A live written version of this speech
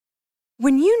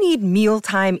When you need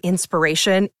mealtime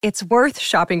inspiration, it's worth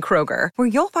shopping Kroger, where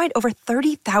you'll find over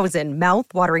 30,000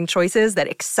 mouth-watering choices that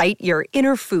excite your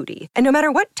inner foodie. And no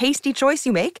matter what tasty choice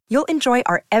you make, you'll enjoy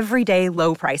our everyday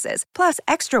low prices, plus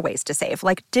extra ways to save,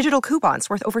 like digital coupons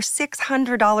worth over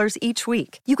 $600 each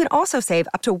week. You can also save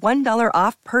up to $1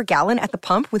 off per gallon at the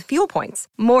pump with fuel points.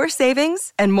 More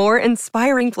savings and more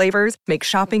inspiring flavors make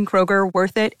shopping Kroger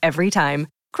worth it every time.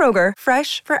 Kroger,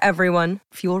 fresh for everyone.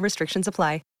 Fuel restrictions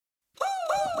apply.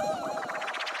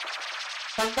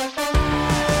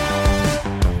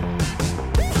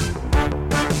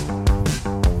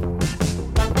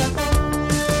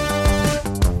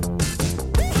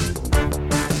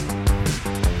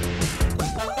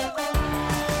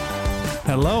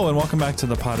 Hello and welcome back to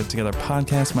the Potted Together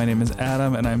podcast. My name is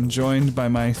Adam and I'm joined by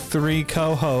my three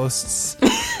co-hosts,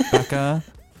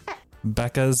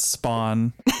 Becca's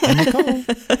Spawn, and Nicole.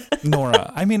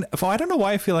 Nora. I mean, I don't know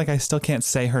why I feel like I still can't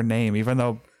say her name, even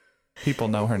though people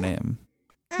know her name.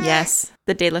 Yes,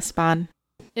 the De La Spawn.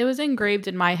 It was engraved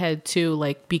in my head too,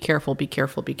 like, be careful, be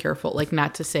careful, be careful, like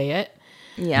not to say it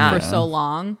for so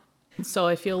long. So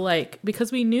I feel like,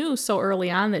 because we knew so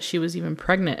early on that she was even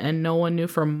pregnant and no one knew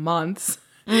for months.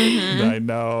 Mm-hmm. I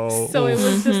know. So it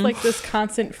was just like this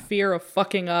constant fear of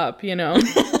fucking up, you know?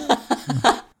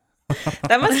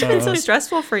 That must have been so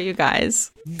stressful for you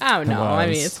guys. I don't know. I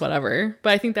mean, it's whatever.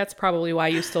 But I think that's probably why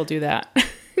you still do that.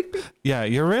 Yeah,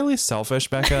 you're really selfish,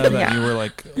 Becca, that you were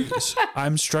like,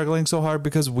 I'm struggling so hard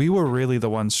because we were really the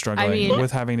ones struggling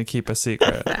with having to keep a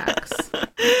secret. Facts.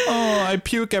 Oh, I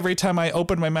puke every time I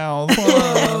open my mouth.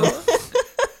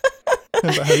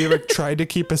 Have you ever tried to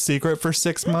keep a secret for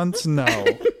 6 months? No.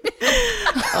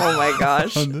 Oh my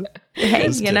gosh. Hey,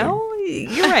 you know,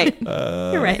 you're right.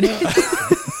 You're right.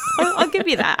 I'll give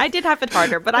you that. I did have it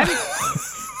harder, but I'm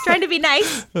trying to be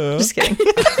nice. Just kidding.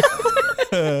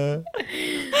 All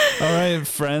right,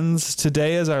 friends.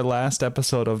 Today is our last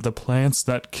episode of The Plants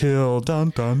That Kill. Dun,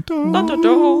 dun, dun. Dun, dun,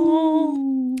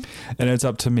 dun. And it's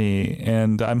up to me.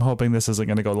 And I'm hoping this isn't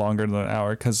going to go longer than an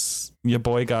hour because your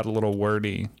boy got a little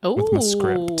wordy with my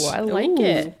script. I like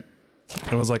it.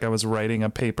 It was like I was writing a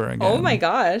paper again. Oh my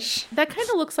gosh. That kind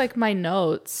of looks like my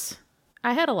notes.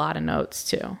 I had a lot of notes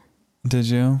too. Did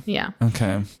you? Yeah.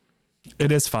 Okay.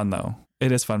 It is fun though.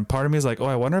 It is fun. Part of me is like, oh,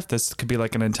 I wonder if this could be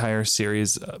like an entire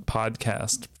series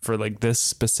podcast for like this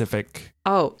specific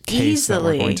case that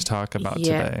we're going to talk about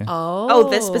today.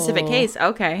 Oh, this specific case.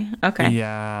 Okay.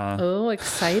 Yeah. Oh,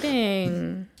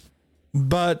 exciting.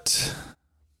 But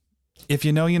if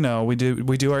you know, you know, we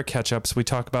do our catch-ups. We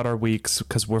talk about our weeks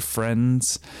because we're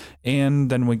friends,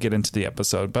 and then we get into the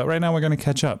episode. But right now we're going to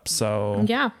catch up. So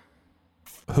yeah.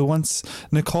 Who wants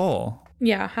Nicole?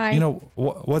 Yeah, hi. You know,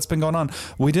 what's been going on?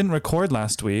 We didn't record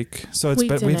last week, so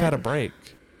we've had a break.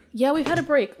 Yeah, we've had a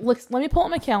break. Look, let me pull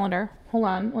up my calendar. Hold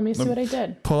on. Let me see what I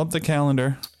did. Pull up the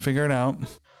calendar. Figure it out.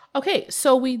 Okay,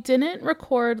 so we didn't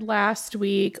record last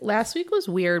week. Last week was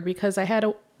weird because I had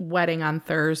a wedding on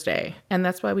Thursday, and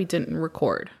that's why we didn't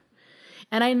record.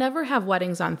 And I never have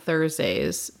weddings on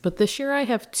Thursdays, but this year I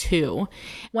have 2.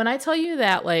 When I tell you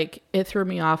that, like, it threw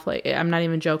me off, like, I'm not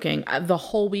even joking. The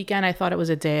whole weekend, I thought it was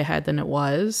a day ahead than it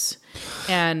was.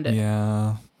 And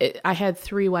yeah, I had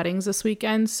 3 weddings this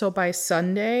weekend. So by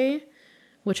Sunday,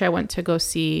 which I went to go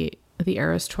see the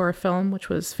Eras Tour film, which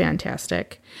was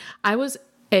fantastic, I was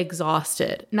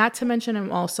exhausted. Not to mention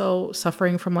I'm also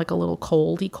suffering from, like, a little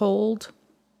coldy cold.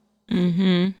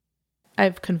 Mm-hmm.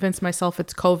 I've convinced myself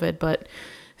it's COVID, but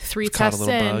 3 tests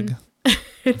in,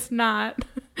 it's not.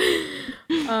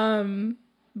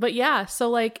 But yeah, so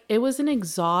like it was an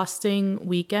exhausting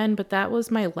weekend, but that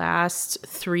was my last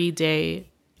 3 days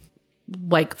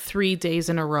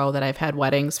in a row that I've had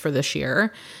weddings for this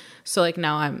year. So like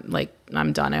now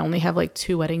I'm done. I only have like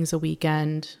 2 weddings a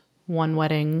weekend, 1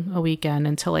 wedding a weekend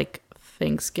until like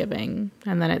Thanksgiving,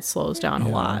 and then it slows down a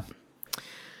lot.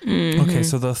 Mm-hmm. Okay,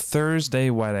 so the Thursday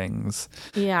weddings.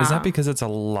 Yeah. Is that because it's a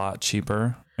lot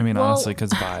cheaper? I mean, honestly, because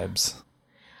vibes.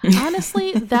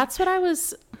 Honestly, that's what I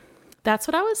was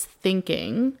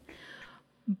thinking.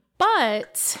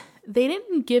 But they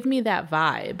didn't give me that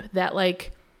vibe, that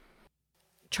like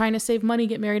trying to save money,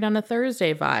 get married on a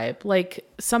Thursday vibe. Like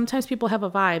sometimes people have a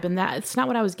vibe and that it's not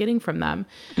what I was getting from them.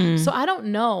 So I don't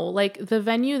know, like the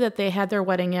venue that they had their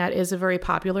wedding at is a very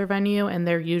popular venue and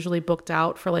they're usually booked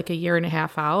out for like a year and a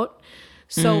half out.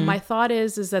 So my thought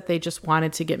is that they just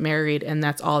wanted to get married and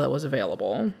that's all that was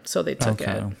available. So they took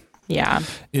it. Yeah.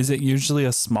 Is it usually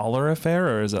a smaller affair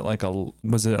or is it like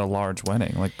was it a large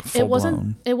wedding? Like full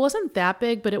blown? It wasn't that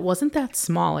big, but it wasn't that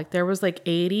small. Like there was like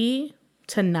 80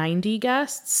 to 90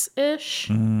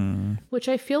 guests-ish, which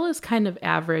I feel is kind of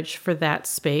average for that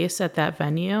space at that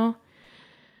venue.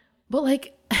 But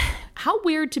like, how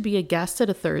weird to be a guest at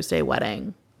a Thursday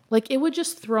wedding. Like, it would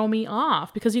just throw me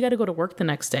off because you got to go to work the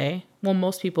next day. Well,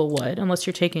 most people would, unless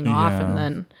you're taking off, and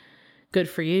then good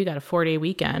for you. You got a 4-day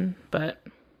weekend, but.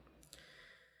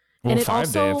 Well,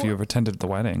 5-day if you've attended the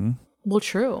wedding. Well,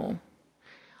 true.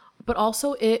 But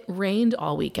also it rained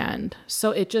all weekend. So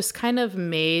it just kind of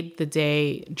made the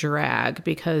day drag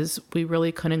because we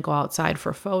really couldn't go outside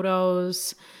for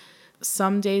photos.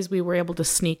 Some days we were able to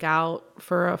sneak out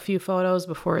for a few photos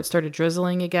before it started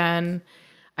drizzling again.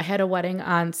 I had a wedding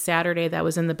on Saturday that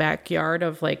was in the backyard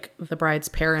of like the bride's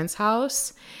parents'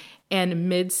 house. And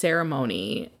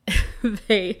mid-ceremony,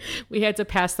 we had to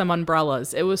pass them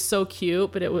umbrellas. It was so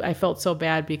cute, but I felt so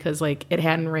bad because like it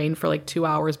hadn't rained for like 2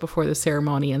 hours before the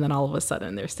ceremony, and then all of a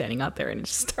sudden they're standing out there and it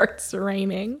just starts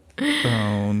raining.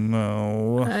 Oh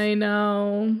no! I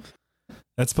know.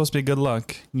 That's supposed to be good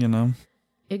luck, you know.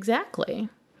 Exactly.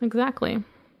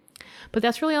 But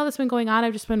that's really all that's been going on.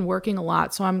 I've just been working a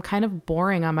lot, so I'm kind of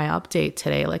boring on my update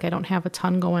today. Like I don't have a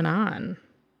ton going on.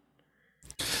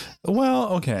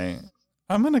 Well, okay.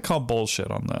 I'm going to call bullshit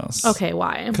on this. Okay,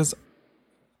 why? Because,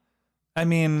 I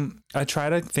mean, I try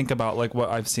to think about like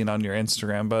what I've seen on your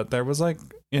Instagram, but there was like,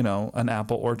 you know, an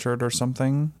apple orchard or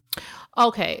something.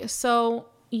 Okay, so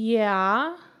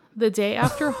yeah, the day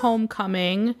after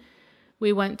homecoming,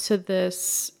 we went to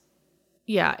this,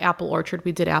 apple orchard.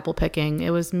 We did apple picking.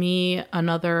 It was me,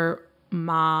 another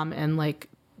mom, and like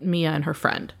Mia and her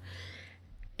friend.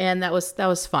 And that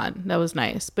was fun. That was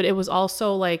nice. But it was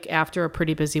also like after a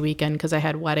pretty busy weekend because I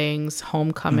had weddings,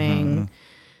 homecoming.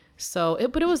 Mm-hmm.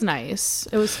 But it was nice.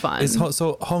 It was fun.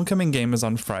 So homecoming game is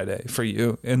on Friday for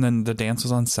you. And then the dance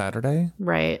was on Saturday?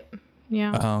 Right.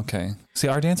 Yeah. Oh, okay. See,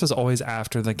 our dance was always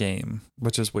after the game,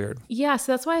 which is weird. Yeah.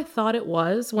 So that's why I thought it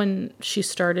was when she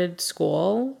started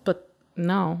school. But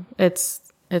no, it's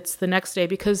the next day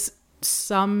because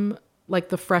some like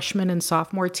the freshman and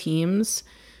sophomore teams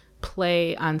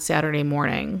play on Saturday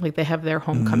morning. Like they have their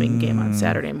homecoming game on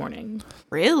Saturday morning.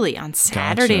 Really? On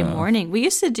Saturday morning? We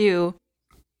used to do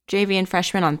JV and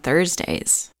freshmen on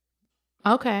Thursdays.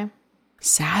 Okay.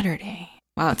 Saturday.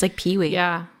 Wow, it's like Pee-wee.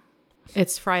 Yeah.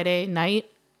 It's Friday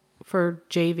night for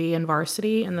JV and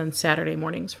varsity, and then Saturday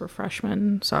mornings for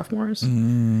freshmen, sophomores.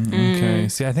 Okay.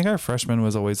 See, I think our freshman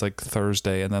was always like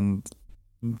Thursday, and then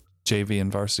JV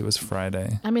and varsity was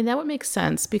Friday. I mean, that would make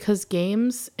sense because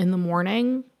games in the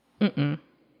morning.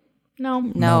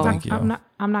 No, thank you.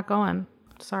 I'm not going.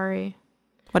 Sorry.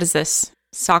 What is this?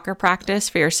 Soccer practice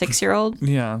for your 6-year-old?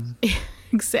 Yeah.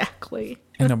 Exactly.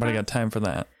 Ain't nobody got time for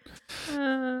that.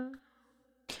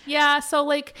 Yeah, so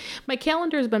like my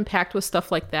calendar has been packed with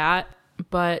stuff like that,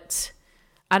 but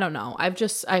I don't know.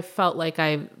 I felt like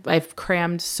I've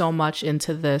crammed so much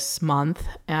into this month,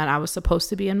 and I was supposed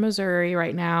to be in Missouri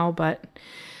right now, but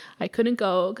I couldn't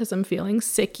go because I'm feeling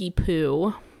sicky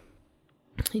poo.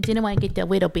 I didn't want to get the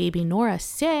little baby Nora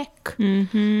sick.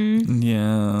 Mm-hmm.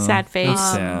 Yeah. Sad face.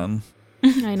 That's sad.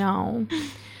 I know.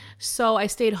 So I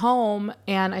stayed home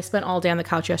and I spent all day on the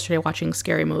couch yesterday watching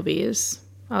scary movies.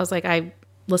 I was like,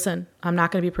 listen, I'm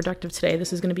not going to be productive today.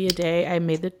 This is going to be a day. I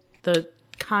made the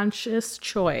conscious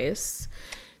choice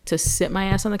to sit my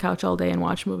ass on the couch all day and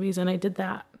watch movies, and I did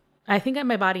that. I think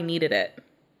my body needed it.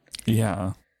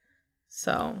 Yeah.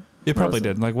 So it probably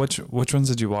did. Like which ones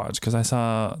did you watch? Because I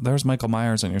saw there was Michael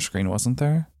Myers on your screen, wasn't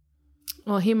there?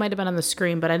 Well, he might have been on the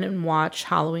screen, but I didn't watch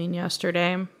Halloween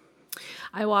yesterday.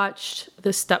 I watched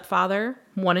The Stepfather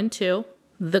 1 and 2,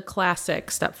 the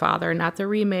classic Stepfather, not the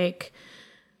remake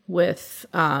with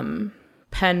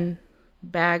Penn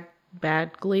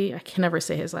Badgley. I can never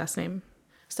say his last name.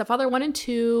 Stepfather 1 and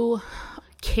 2,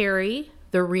 Carrie,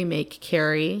 the remake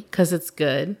Carrie, because it's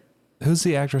good. Who's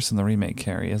the actress in the remake,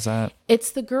 Carrie? Is that?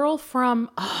 It's the girl from,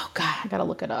 oh God, I gotta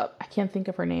look it up. I can't think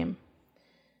of her name.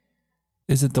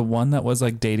 Is it the one that was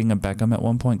like dating a Beckham at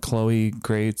one point? Chloe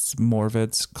Grace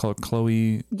Moravitz?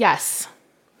 Chloe? Yes.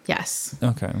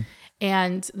 Okay.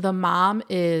 And the mom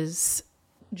is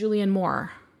Julianne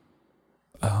Moore.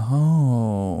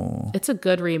 Oh. It's a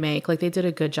good remake. Like they did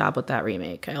a good job with that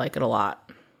remake. I like it a lot.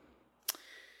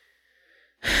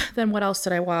 Then what else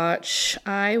did I watch?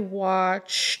 I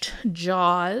watched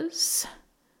Jaws.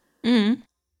 It's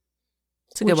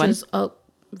a good one. Which is a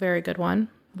very good one.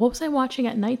 What was I watching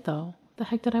at night though? The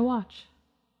heck did I watch?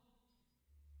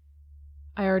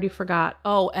 I already forgot.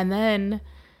 Oh, and then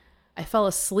I fell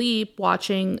asleep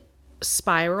watching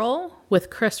Spiral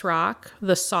with Chris Rock,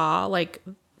 the Saw, like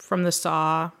from the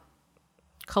Saw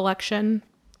collection.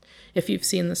 If you've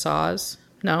seen the Saws.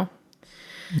 No?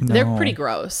 They're pretty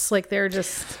gross. Like they're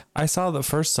just. I saw the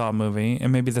first Saw movie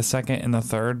and maybe the second and the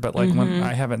third, but like when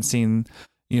I haven't seen,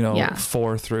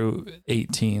 4 through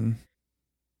 18.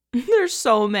 There's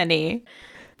so many.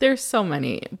 There's so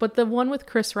many. But the one with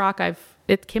Chris Rock,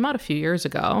 it came out a few years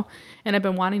ago, and I've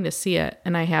been wanting to see it,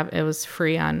 and it was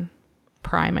free on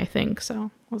Prime, I think.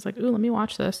 So I was like, ooh, let me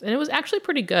watch this. And it was actually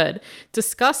pretty good.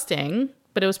 Disgusting,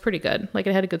 but it was pretty good. Like,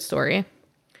 it had a good story.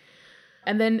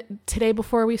 And then today,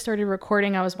 before we started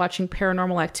recording, I was watching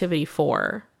Paranormal Activity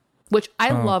 4, which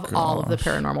I love all of the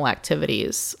Paranormal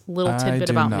Activities. Little tidbit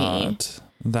about me.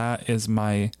 That is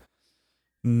my...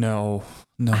 No.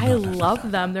 I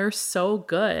love them. They're so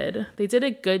good. They did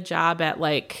a good job at,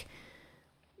 like,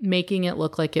 making it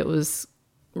look like it was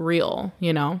real,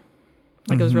 you know?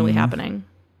 Like it was really happening.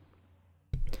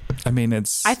 I mean,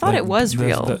 I thought it was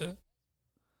real.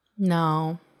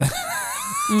 No.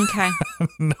 Okay.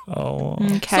 No.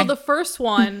 Okay. So the first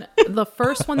one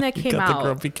that came got out. the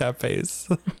grumpy cat face.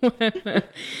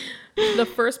 The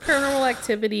first Paranormal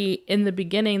Activity, in the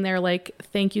beginning, they're like,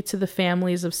 thank you to the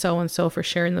families of so-and-so for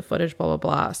sharing the footage, blah, blah,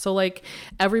 blah. So, like,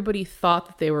 everybody thought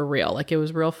that they were real. Like, it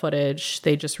was real footage.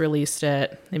 They just released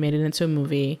it. They made it into a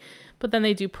movie. But then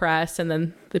they do press, and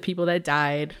then the people that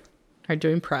died are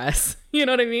doing press. You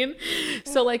know what I mean?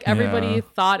 So, like, everybody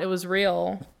thought it was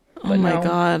real. Oh, my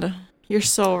God. You're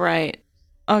so right.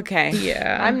 Okay.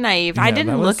 Yeah. I'm naive. I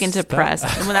didn't look into press.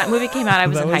 And when that movie came out, I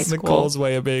was in high school. Nicole's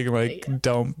way of being like,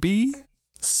 don't be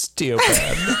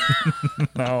stupid.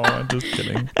 No, I'm just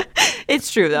kidding.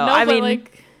 It's true, though. No, I mean,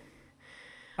 like,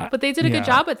 but they did a good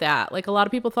job at that. Like, a lot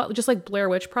of people thought, just like Blair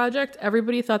Witch Project,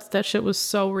 everybody thought that shit was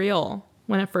so real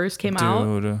when it first came out.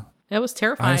 Dude, it was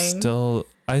terrifying.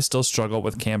 I still struggle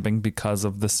with camping because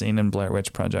of the scene in Blair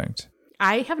Witch Project.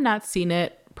 I have not seen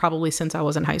it probably since I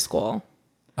was in high school.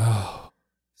 Oh.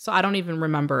 So I don't even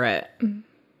remember it,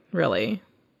 really.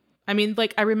 I mean,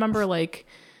 like, I remember, like,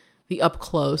 the up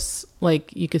close,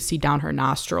 like, you could see down her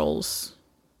nostrils.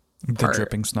 The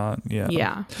dripping snot, yeah.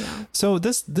 Yeah. So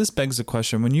this begs the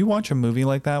question, when you watch a movie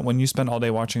like that, when you spend all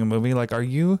day watching a movie, like,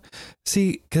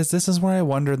 because this is where I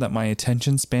wonder that my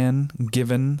attention span,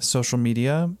 given social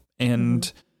media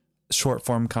and short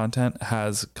form content,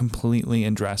 has completely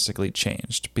and drastically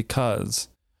changed, because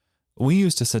we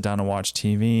used to sit down and watch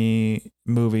TV,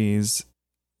 movies,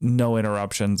 no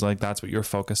interruptions. Like, that's what you're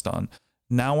focused on.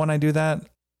 Now, when I do that,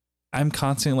 I'm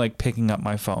constantly, like, picking up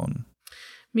my phone.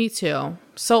 Me too.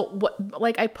 So,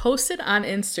 I posted on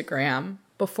Instagram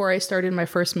before I started my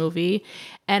first movie,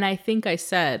 and I think I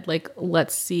said, like,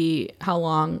 let's see how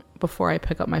long before I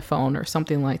pick up my phone or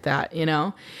something like that, you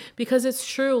know? Because it's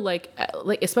true, like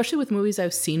especially with movies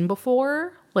I've seen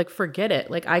before, like, forget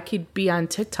it. Like, I could be on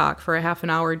TikTok for a half an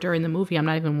hour during the movie. I'm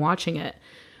not even watching it.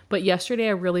 But yesterday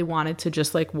I really wanted to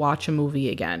just, like, watch a movie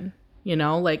again, you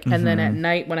know? Like, and then at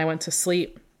night when I went to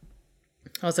sleep,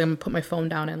 I was like, I'm going to put my phone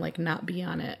down and, like, not be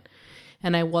on it.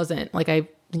 And I wasn't. Like, I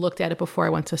looked at it before I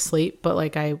went to sleep, but,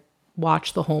 like, I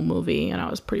watched the whole movie and I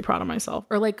was pretty proud of myself.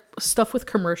 Or, like, stuff with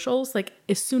commercials. Like,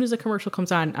 as soon as a commercial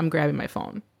comes on, I'm grabbing my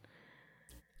phone.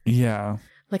 Yeah.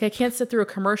 Like, I can't sit through a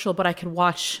commercial, but I could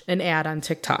watch an ad on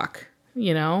TikTok,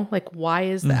 you know? Like, why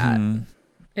is that?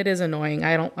 It is annoying.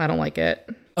 I don't like it.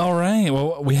 All right.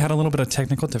 Well, we had a little bit of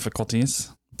technical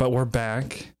difficulties, but we're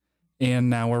back. And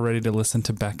now we're ready to listen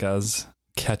to Becca's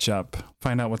catch up,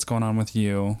 find out what's going on with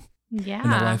you in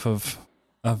the life of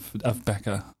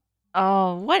Becca.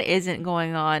 Oh, what isn't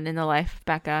going on in the life of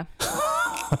Becca?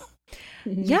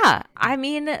 Yeah, I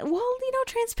mean, well, you know,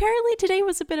 transparently, today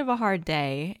was a bit of a hard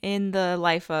day in the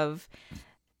life of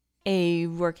a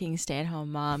working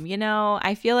stay-at-home mom. You know,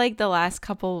 I feel like the last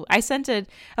couple,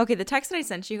 the text that I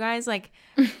sent you guys, like,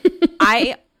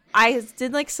 I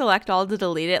did, like, select all to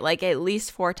delete it, like, at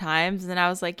least 4 times, and then I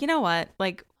was like, you know what,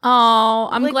 like, oh,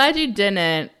 I'm glad you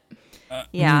didn't.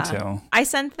 Yeah, me too. I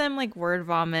sent them, like, word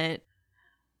vomit,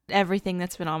 everything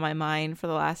that's been on my mind for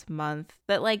the last month.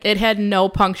 That, like, it had no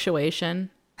punctuation.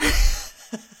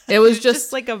 It was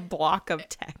just like a block of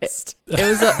text.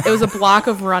 It was a block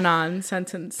of run-on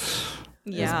sentence.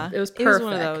 Yeah, it was perfect. It was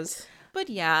one of those. But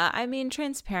yeah, I mean,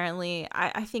 transparently,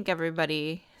 I think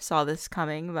everybody saw this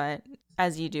coming, but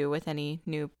as you do with any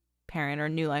new parent or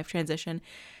new life transition,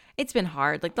 it's been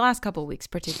hard. Like, the last couple of weeks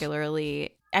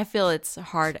particularly, I feel it's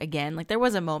hard again. Like, there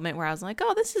was a moment where I was like,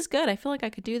 oh, this is good. I feel like I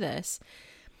could do this.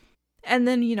 And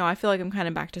then, you know, I feel like I'm kind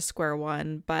of back to square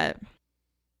one, but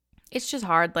it's just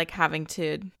hard, like, having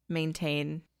to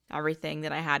maintain everything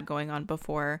that I had going on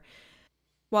before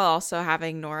while also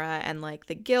having Nora and, like,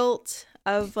 the guilt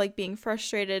of, like, being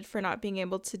frustrated for not being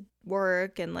able to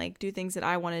work and, like, do things that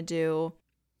I want to do,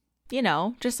 you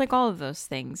know, just, like, all of those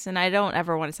things. And I don't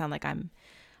ever want to sound like I'm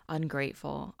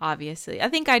ungrateful, obviously. I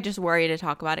think I just worry to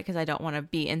talk about it because I don't want to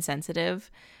be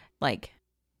insensitive. Like,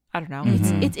 I don't know.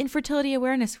 It's Infertility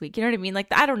Awareness Week. You know what I mean? Like,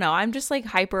 I don't know. I'm just like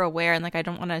hyper aware, and like I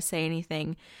don't want to say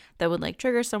anything that would like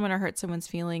trigger someone or hurt someone's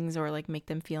feelings or like make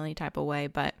them feel any type of way.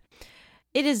 But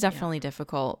it is definitely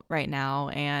difficult right now,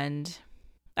 and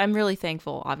I'm really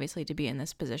thankful, obviously, to be in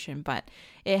this position. But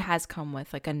it has come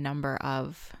with like a number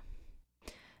of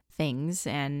things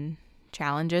and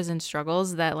challenges and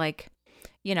struggles that, like,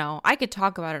 you know, I could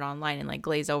talk about it online and like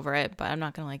glaze over it, but I'm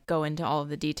not going to like go into all of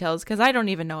the details because I don't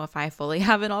even know if I fully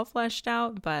have it all fleshed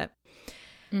out. But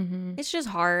it's just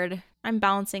hard. I'm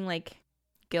balancing like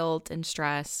guilt and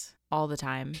stress all the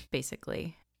time,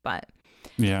 basically. But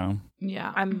yeah,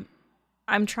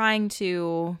 I'm trying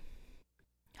to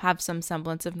have some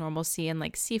semblance of normalcy and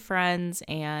like see friends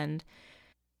and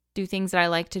do things that I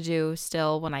like to do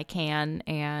still when I can.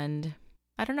 And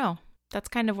I don't know. That's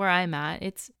kind of where I'm at.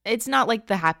 It's not like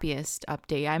the happiest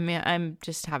update. I'm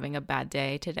just having a bad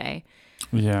day today.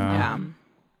 Yeah.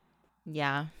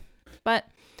 Yeah. But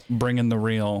bring in the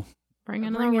real. Bring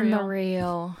in the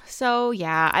real. So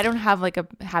yeah, I don't have like a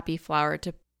happy flower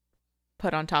to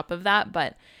put on top of that,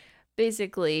 but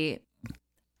basically,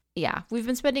 yeah, we've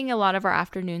been spending a lot of our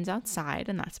afternoons outside,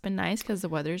 and that's been nice because the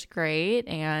weather's great.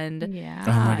 And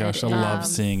oh my gosh, I love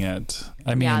seeing it.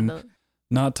 I mean,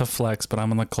 not to flex, but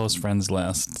I'm on the close friends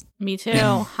list. Me too.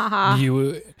 Haha.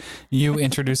 You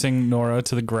introducing Nora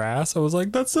to the grass. I was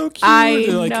like, that's so cute. I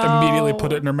like immediately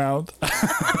put it in her mouth.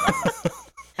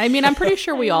 I mean, I'm pretty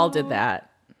sure we all did that.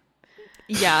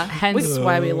 Yeah. Hence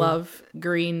why we love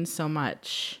green so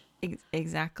much.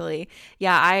 Exactly.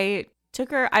 Yeah,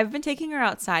 I've been taking her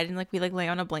outside, and like we like lay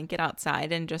on a blanket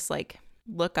outside and just like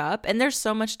look up, and there's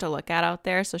so much to look at out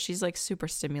there, so she's like super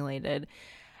stimulated.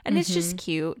 And it's just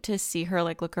cute to see her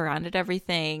like look around at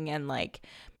everything. And like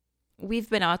we've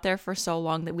been out there for so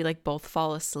long that we like both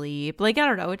fall asleep. Like, I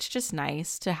don't know. It's just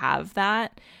nice to have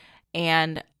that.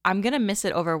 And I'm going to miss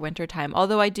it over wintertime.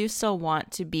 Although I do still want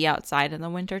to be outside in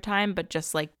the wintertime, but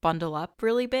just like bundle up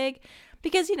really big.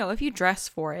 Because, you know, if you dress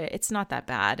for it, it's not that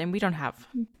bad. And we don't have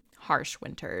harsh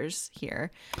winters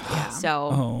here. Yeah.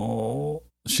 So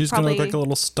she's going to look like a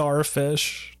little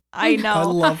starfish. I know. I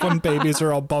love when babies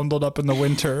are all bundled up in the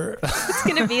winter. It's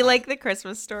going to be like the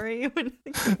Christmas Story.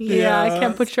 Yeah, I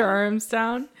can't put your arms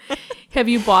down. Have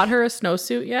you bought her a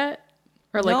snowsuit yet?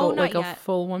 Or like a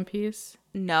full one piece?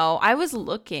 No, I was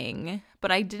looking, but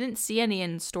I didn't see any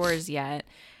in stores yet.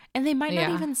 And they might not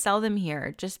even sell them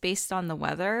here just based on the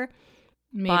weather.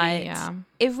 Maybe, but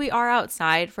if we are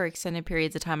outside for extended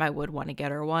periods of time, I would want to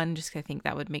get her one just 'cause I think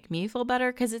that would make me feel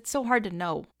better because it's so hard to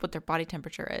know what their body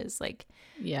temperature is. Like,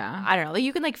 yeah, I don't know. Like,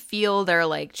 you can like feel their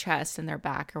like chest and their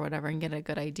back or whatever and get a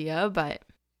good idea, but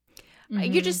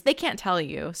they can't tell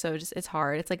you. So it's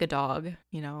hard. It's like a dog,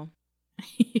 you know,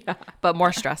 but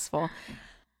more stressful.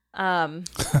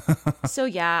 So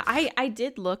yeah, I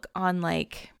did look on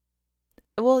like,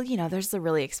 well, you know, there's the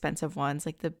really expensive ones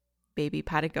like the baby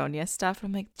Patagonia stuff.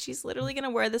 I'm like, she's literally gonna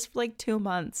wear this for like 2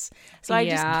 months, so I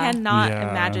just cannot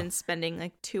imagine spending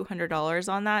like $200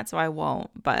 on that, so I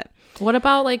won't. But what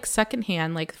about like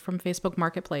secondhand, like from Facebook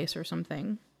Marketplace or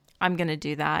something? I'm gonna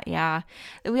do that. Yeah,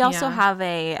 we also have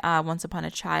a Once Upon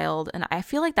a Child, and I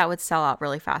feel like that would sell out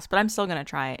really fast, but I'm still gonna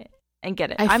try it and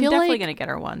get it. I'm definitely gonna get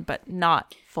her one, but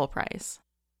not full price.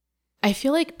 I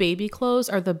feel like baby clothes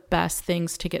are the best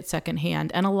things to get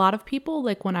secondhand. And a lot of people,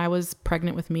 like when I was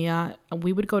pregnant with Mia,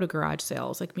 we would go to garage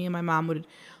sales. Like me and my mom would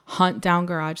hunt down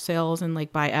garage sales and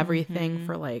like buy everything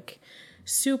for like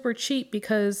super cheap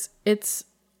because it's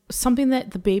something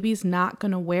that the baby's not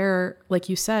going to wear, like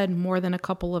you said, more than a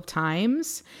couple of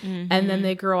times. And then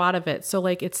they grow out of it. So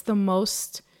like it's the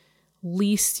most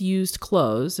least used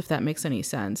clothes, if that makes any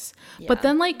sense. Yeah. But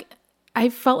then like I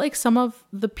felt like some of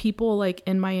the people like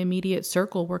in my immediate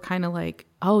circle were kind of like,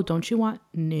 oh, don't you want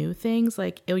new things?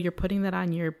 Like, oh, you're putting that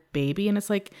on your baby. And it's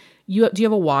like, do you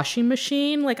have a washing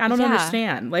machine? Like, I don't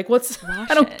understand. Like,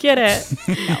 I don't get it.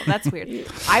 No, that's weird.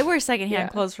 I wear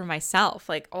secondhand clothes for myself,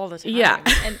 like all the time. Yeah.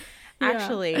 And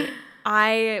actually,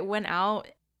 I went out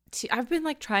I've been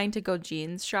like trying to go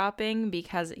jeans shopping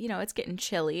because, you know, it's getting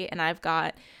chilly and I've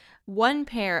got one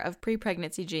pair of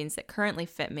pre-pregnancy jeans that currently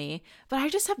fit me, but I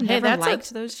just have never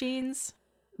liked those jeans.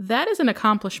 That is an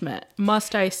accomplishment,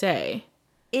 must I say.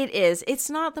 It is. It's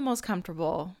not the most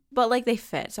comfortable, but like they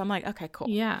fit. So I'm like, okay, cool.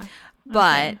 Yeah.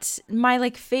 But my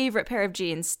like favorite pair of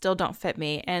jeans still don't fit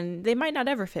me and they might not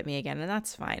ever fit me again, and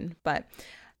that's fine. But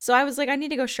so I was like, I need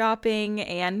to go shopping,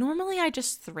 and normally I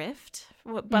just thrift,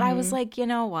 but I was like, you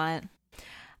know what?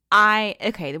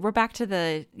 We're back to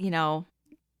the, you know,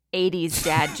 80s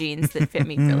dad jeans that fit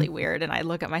me really weird. And I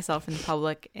look at myself in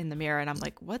public in the mirror and I'm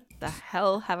like, what the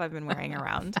hell have I been wearing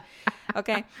around?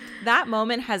 Okay. That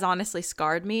moment has honestly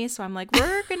scarred me. So I'm like,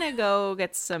 we're going to go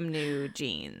get some new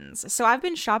jeans. So I've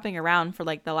been shopping around for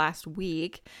like the last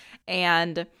week,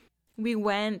 and we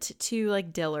went to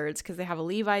like Dillard's because they have a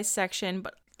Levi's section,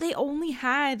 but they only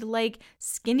had like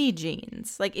skinny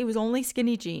jeans. Like it was only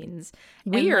skinny jeans.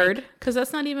 Weird, because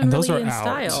that's not even really in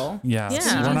style. Yeah,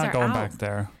 we're not going back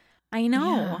there. I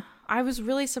know. Yeah. I was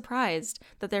really surprised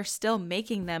that they're still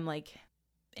making them like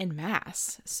in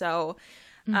mass. So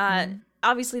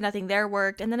obviously nothing there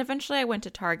worked. And then eventually I went to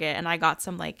Target and I got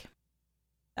some like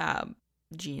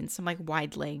jeans, some like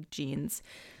wide leg jeans.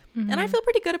 And I feel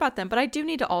pretty good about them, but I do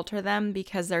need to alter them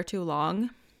because they're too long.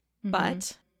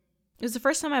 But it was the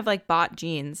first time I've like bought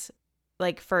jeans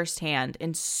like firsthand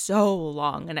in so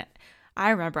long. And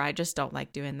I remember I just don't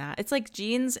like doing that. It's like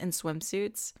jeans and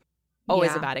swimsuits.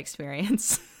 Always a bad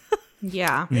experience.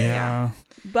 Yeah.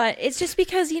 But it's just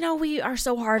because, you know, we are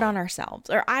so hard on ourselves.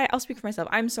 Or I'll speak for myself.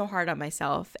 I'm so hard on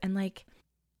myself. And like,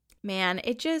 man,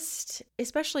 it just,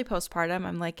 especially postpartum,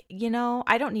 I'm like, you know,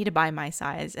 I don't need to buy my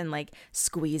size and like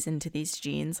squeeze into these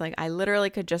jeans. Like I literally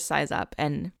could just size up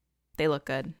and they look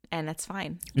good and that's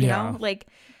fine. You know, like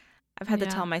I've had to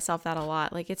tell myself that a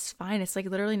lot. Like it's fine. It's like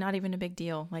literally not even a big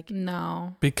deal. Like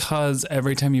no. Because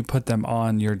every time you put them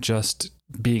on, you're just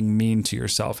being mean to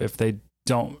yourself if they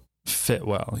don't fit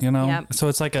well, you know? Yep. So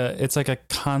it's like a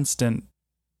constant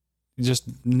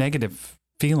just negative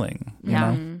feeling, you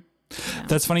know? Yeah.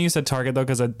 That's funny you said Target though,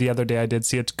 because the other day I did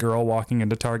see a girl walking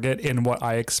into Target in what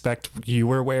I expect you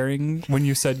were wearing when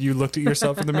you said you looked at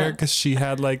yourself in the mirror, because she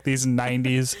had like these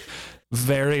 90s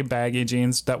very baggy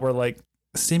jeans that were like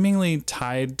seemingly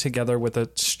tied together with a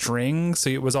string, so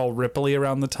it was all ripply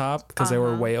around the top because they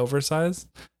were way oversized,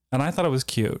 and I thought it was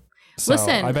cute. So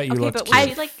listen, I bet you looked but cute. was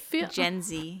she like Gen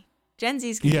Z? Gen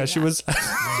Z's cute. Yeah, she was.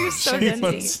 She was so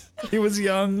Gen Z. She was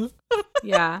young.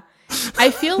 Yeah.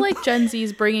 I feel like Gen Z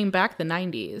is bringing back the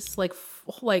 90s, like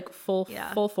full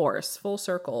force, full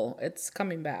circle. It's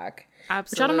coming back.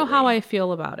 Absolutely. Which I don't know how I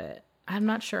feel about it. I'm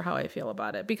not sure how I feel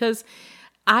about it, because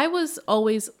I was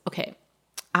always,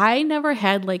 I never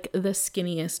had like the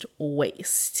skinniest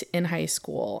waist in high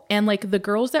school. And like the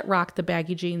girls that rock the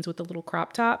baggy jeans with the little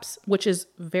crop tops, which is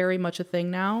very much a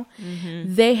thing now,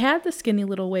 they had the skinny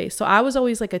little waist. So I was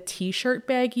always like a t-shirt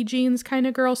baggy jeans kind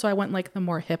of girl. So I went like the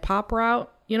more hip hop route.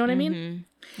 You know what I mean?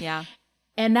 Yeah.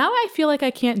 And now I feel like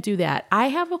I can't do that. I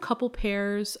have a couple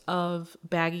pairs of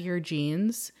baggier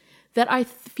jeans that I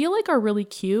feel like are really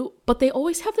cute, but they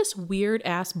always have this weird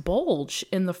ass bulge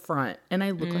in the front. And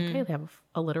I look like, hey, they have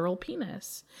a literal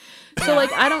penis. So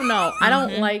like, I don't know. I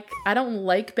don't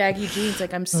like baggy jeans.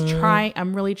 Like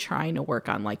I'm really trying to work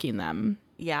on liking them.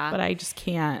 Yeah. But I just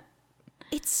can't.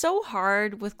 It's so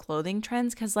hard with clothing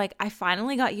trends because, like, I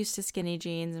finally got used to skinny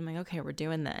jeans. I'm like, okay, we're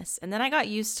doing this. And then I got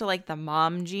used to, like, the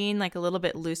mom jean, like, a little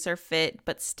bit looser fit,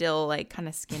 but still, like, kind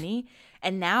of skinny.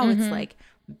 And now it's, like,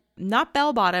 not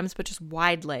bell bottoms, but just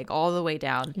wide leg all the way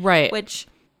down. Right. Which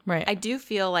I do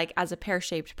feel like as a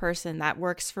pear-shaped person, that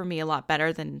works for me a lot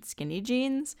better than skinny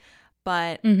jeans.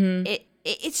 But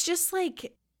it's just,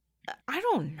 like, I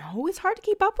don't know. It's hard to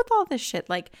keep up with all this shit.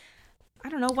 Like, I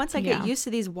don't know. Once I get used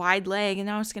to these wide leg, and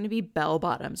now it's going to be bell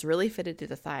bottoms, really fitted to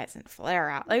the thighs and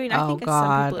flare out. I mean, I think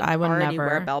some people already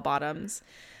wear bell bottoms.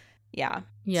 Yeah.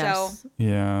 Yes. So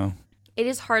yeah, it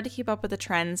is hard to keep up with the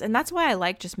trends, and that's why I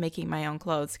like just making my own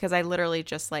clothes, because I literally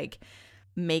just like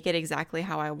make it exactly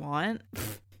how I want.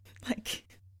 Like,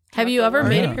 have you ever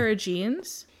made a pair of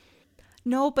jeans?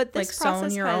 No, but this like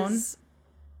process sewn your own?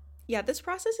 Yeah, this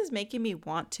process is making me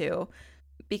want to.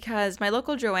 Because my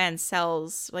local Joann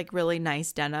sells like really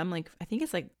nice denim. Like I think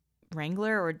it's like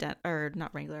Wrangler or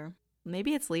not Wrangler.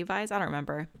 Maybe it's Levi's. I don't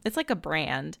remember. It's like a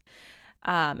brand.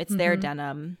 It's their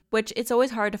denim, which it's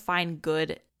always hard to find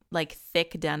good like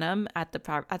thick denim at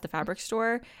the fabric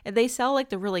store. And they sell like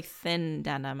the really thin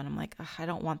denim, and I'm like, I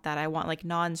don't want that. I want like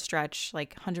non-stretch,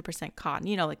 like 100% cotton.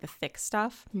 You know, like the thick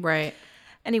stuff. Right.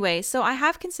 Anyway, so I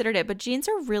have considered it, but jeans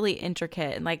are really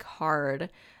intricate and like hard.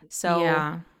 So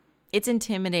yeah. It's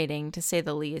intimidating to say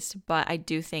the least, but I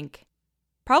do think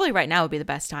probably right now would be the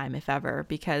best time, if ever,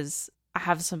 because I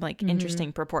have some like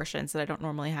interesting proportions that I don't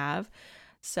normally have.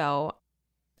 So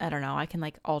I don't know. I can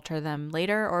like alter them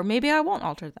later, or maybe I won't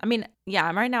alter them. I mean,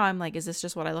 yeah, right now I'm like, is this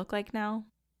just what I look like now?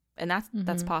 And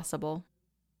that's possible.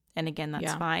 And again,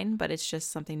 that's fine, but it's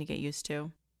just something to get used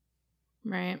to.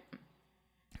 Right.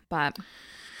 But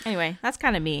anyway, that's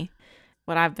kind of me.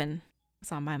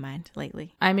 What's on my mind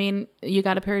lately. I mean, you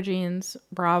got a pair of jeans.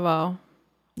 Bravo.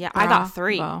 Yeah, I got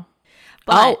 3.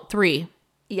 But 3.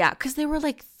 Yeah, because they were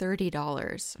like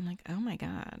 $30. I'm like, oh my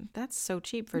God, that's so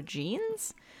cheap for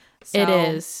jeans. So It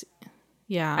is.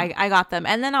 Yeah. I got them.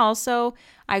 And then also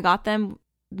I got them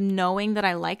knowing that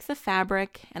I like the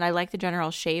fabric and I like the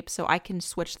general shape, so I can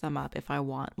switch them up if I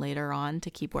want later on to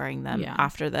keep wearing them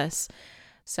after this.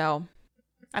 So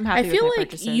I'm happy with my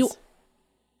purchases.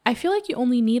 I feel like you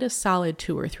only need a solid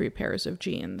 2 or 3 pairs of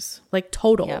jeans, like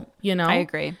total, you know? I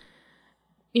agree.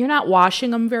 You're not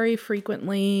washing them very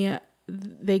frequently.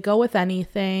 They go with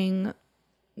anything.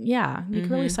 Yeah, you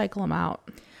can really cycle them out.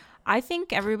 I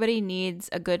think everybody needs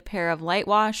a good pair of light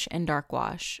wash and dark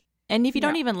wash. And if you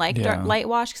don't even like light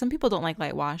wash, some people don't like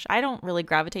light wash. I don't really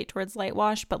gravitate towards light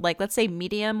wash, but like, let's say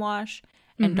medium wash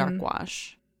and dark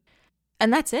wash.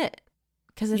 And that's it.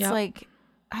 Because it's like,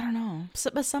 I don't know.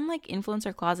 But some like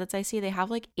influencer closets I see, they have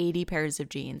like 80 pairs of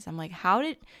jeans. I'm like,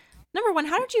 number one,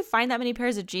 how did you find that many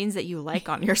pairs of jeans that you like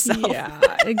on yourself? Yeah,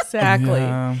 exactly.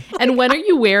 And when are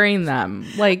you wearing them?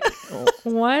 Like,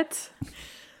 what?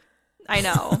 I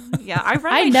know. Yeah,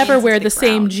 I never wear the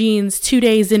same jeans 2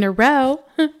 days in a row.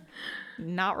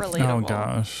 Not relatable. Oh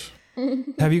gosh.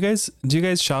 Do you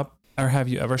guys shop, or have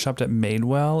you ever shopped at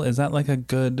Madewell? Is that like a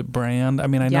good brand? I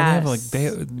mean, I know they have like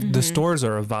the stores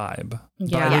are a vibe.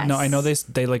 Yeah. But I didn't know. I know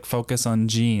they like focus on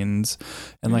jeans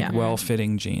and like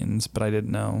well-fitting jeans, but I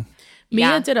didn't know.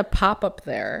 Mia did a pop-up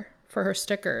there for her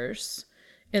stickers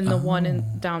in the one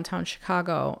in downtown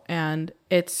Chicago, and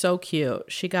it's so cute.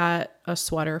 She got a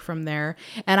sweater from there,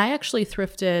 and I actually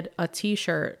thrifted a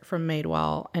t-shirt from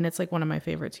Madewell, and it's like one of my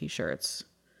favorite t-shirts.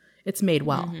 It's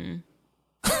Madewell.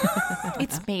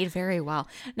 It's made very well.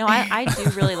 No, I do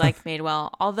really like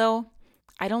Madewell, although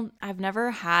I've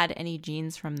never had any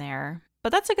jeans from there,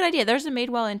 but that's a good idea. There's a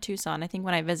Madewell in Tucson. I think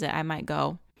when I visit, I might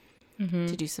go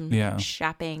to do some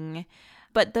shopping.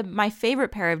 But my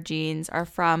favorite pair of jeans are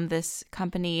from this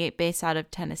company based out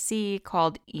of Tennessee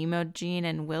called Imogen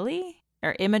and Willie.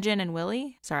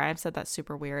 Sorry, I've said that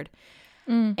super weird.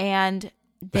 And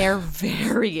they're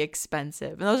very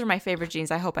expensive. And those are my favorite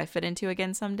jeans I hope I fit into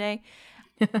again someday.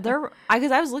 Because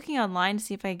I was looking online to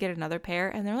see if I could get another pair,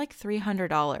 and they're like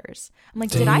 $300. I'm like,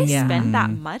 did I spend that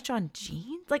much on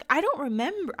jeans? Like, I don't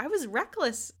remember. I was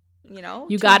reckless, you know.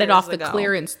 You got it off the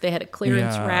clearance. They had a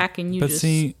clearance rack, and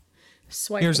you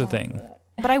swipe. Here's the thing.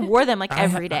 But I wore them like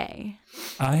every day.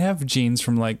 I have jeans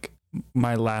from like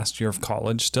my last year of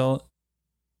college still.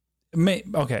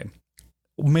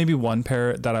 Maybe one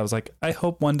pair that I was like, I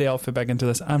hope one day I'll fit back into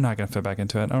this. I'm not going to fit back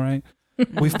into it. All right.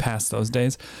 We've passed those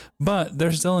days, but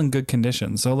they're still in good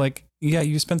condition. So like, yeah,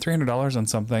 you spend $300 on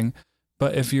something,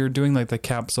 but if you're doing like the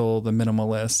capsule, the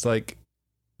minimalist, like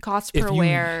cost per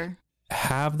wear,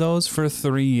 have those for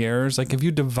 3 years. Like if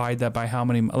you divide that by how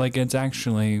many, like it's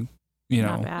actually, you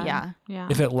know, yeah.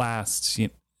 If it lasts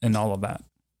and all of that.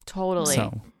 Totally.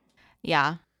 So.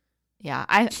 Yeah.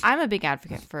 I'm a big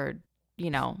advocate for, you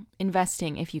know,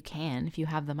 investing if you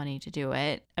have the money to do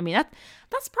it. I mean,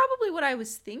 that's probably what I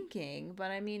was thinking.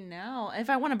 But I mean, now if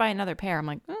I want to buy another pair, I'm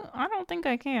like, I don't think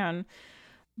I can.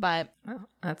 But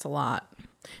that's a lot.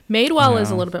 Madewell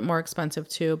is a little bit more expensive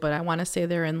too, but I want to say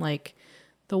they're in like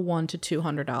the $100 to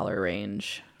 $200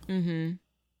 range. Mm-hmm.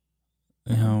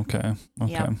 Yeah, okay.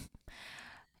 Yep.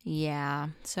 Yeah.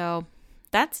 So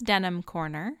that's Denim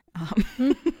Corner.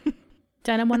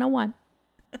 Denim 101.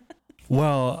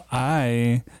 Well,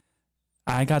 I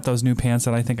got those new pants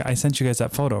that I think I sent you guys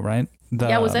that photo, right?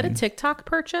 Was that a TikTok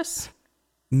purchase?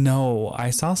 No, I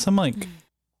saw some like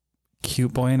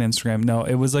cute boy on Instagram. No,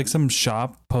 it was like some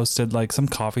shop posted, like some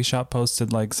coffee shop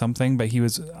posted like something, but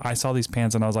I saw these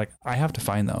pants and I was like, I have to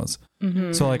find those.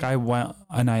 Mm-hmm. So like I went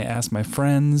and I asked my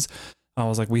friends. I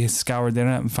was like, we scoured the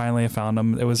internet and finally I found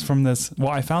them. It was from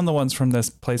I found the ones from this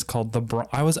place called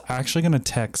I was actually going to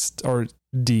text or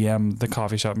DM the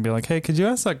coffee shop and be like, hey, could you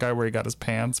ask that guy where he got his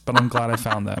pants? But I'm glad I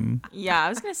found them. Yeah, I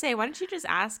was going to say, why don't you just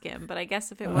ask him? But I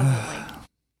guess if it wasn't like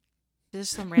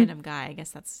just some random guy, I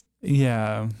guess that's...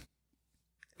 Yeah.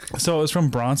 So it was from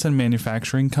Bronson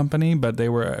Manufacturing Company, but they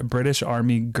were British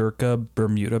Army Gurkha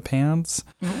Bermuda pants.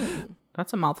 Ooh,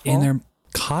 that's a mouthful. And they're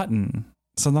cotton.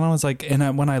 So then I was like,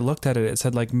 when I looked at it, it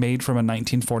said like made from a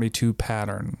 1942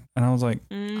 pattern. And I was like,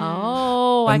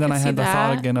 oh, and then I had the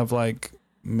thought again of like,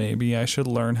 maybe I should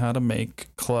learn how to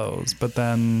make clothes. But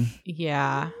then,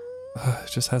 it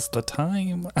just has the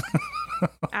time.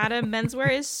 Adam,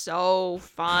 menswear is so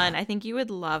fun. I think you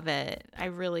would love it. I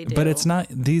really do. But it's not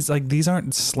these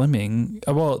aren't slimming.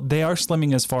 Well, they are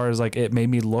slimming as far as like it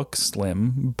made me look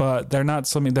slim, but they're not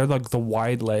slimming. They're like the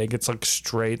wide leg. It's like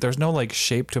straight. There's no like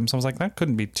shape to them. So I was like, that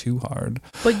couldn't be too hard.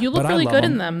 But you look really good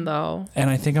in them though. And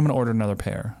I think I'm gonna order another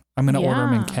pair. I'm gonna order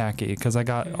them in khaki because I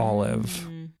got olive.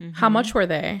 How much were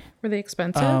they? Were they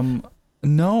expensive?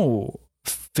 No,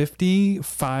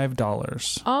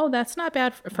 $55. Oh, that's not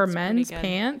bad for men's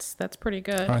pants. That's pretty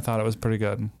good. I thought it was pretty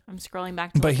good. I'm scrolling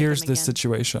back. But here's the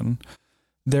situation.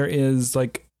 There is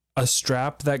like a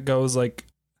strap that goes like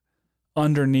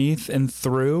underneath and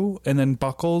through and then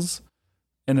buckles,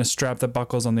 and a strap that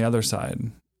buckles on the other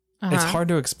side. It's hard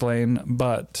to explain,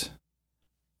 but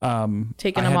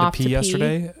taking I them had off to pee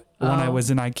yesterday when I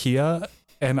was in IKEA,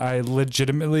 and I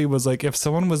legitimately was like, if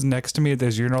someone was next to me at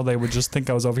this urinal, they would just think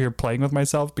I was over here playing with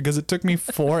myself, because it took me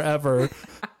forever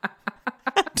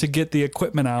to get the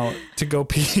equipment out to go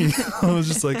pee. I was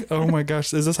just like, oh my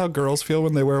gosh, is this how girls feel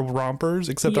when they wear rompers?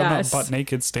 Except I'm not butt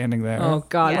naked standing there. Oh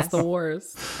God, it's the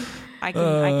worst. I can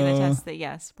attest that,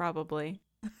 yes, probably.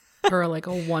 Or like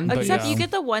a one. Except you get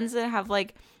the ones that have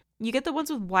like, you get the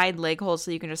ones with wide leg holes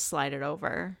so you can just slide it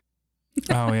over.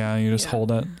 Oh yeah, you just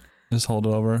hold it. Just hold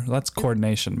it over. That's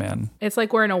coordination, man. It's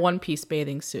like wearing a one-piece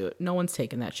bathing suit. No one's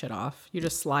taking that shit off. You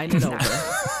just slide it over.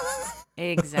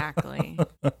 Exactly.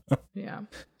 Yeah.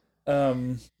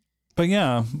 But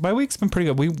yeah, my week's been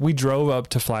pretty good. We drove up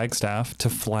to Flagstaff, to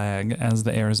Flag, as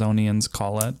the Arizonians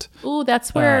call it. Ooh,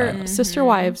 that's where Sister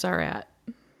Wives are at.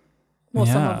 Well,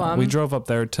 some of them. We drove up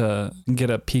there to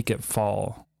get a peek at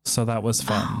fall. So that was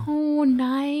fun. Oh,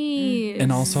 nice.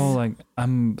 And also, like,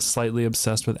 I'm slightly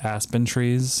obsessed with aspen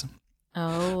trees.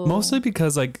 Oh. Mostly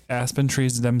because, like, aspen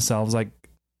trees themselves, like,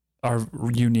 are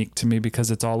unique to me because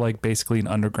it's all, like, basically an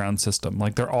underground system.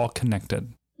 Like, they're all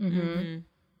connected. Mm-hmm.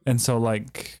 And so,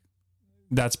 like,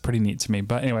 that's pretty neat to me.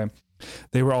 But anyway,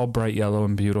 they were all bright yellow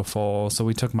and beautiful. So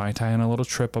we took Mai Tai on a little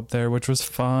trip up there, which was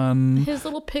fun. His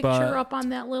little picture up on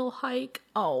that little hike.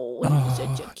 Oh, he's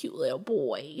such a cute little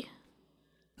boy.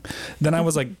 Then I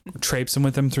was like traipsing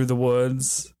with him through the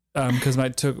woods because my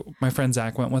friend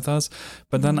Zach went with us.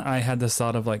 But then I had this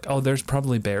thought of like, oh, there's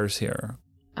probably bears here.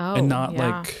 Oh, and not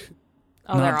like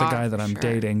not the guy that I'm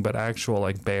dating, but actual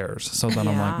like bears. So then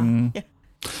I'm like,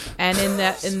 And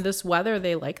in this weather,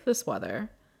 they like this weather.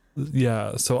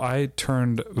 Yeah. So I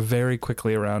turned very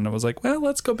quickly around and was like, well,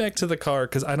 let's go back to the car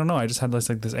because I don't know. I just had this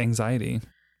anxiety.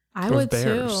 I would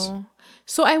too.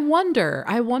 So I wonder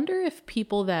if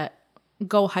people that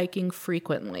go hiking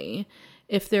frequently,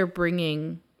 if they're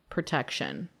bringing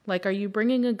protection. Like, are you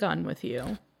bringing a gun with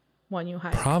you when you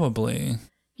hike? Probably.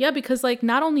 Yeah, because like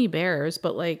not only bears,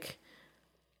 but like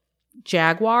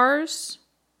jaguars.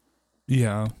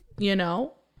 Yeah. You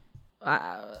know,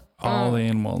 all the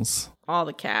animals, all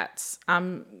the cats.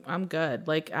 I'm good.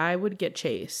 Like I would get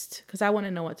chased because I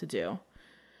wouldn't know what to do.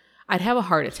 I'd have a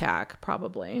heart attack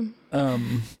probably.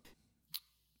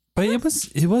 But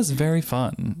it was very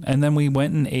fun. And then we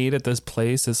went and ate at this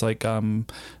place, this like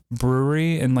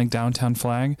brewery in like downtown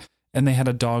Flag, and they had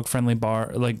a dog friendly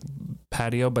bar like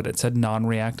patio, but it said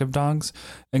non-reactive dogs.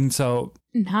 And so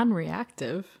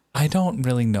non-reactive. I don't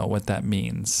really know what that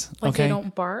means. Like okay? They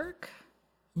don't bark?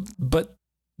 But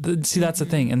see, that's the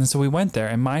thing. And then so we went there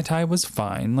and Mai Tai was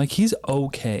fine. Like he's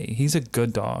okay. He's a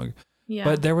good dog. Yeah.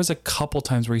 But there was a couple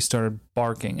times where he started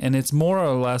barking, and it's more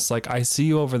or less like, I see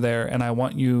you over there and I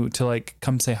want you to like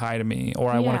come say hi to me,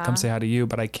 or I want to come say hi to you,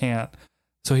 but I can't.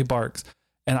 So he barks.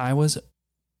 And I was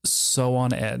so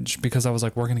on edge because I was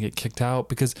like, we're going to get kicked out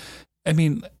because, I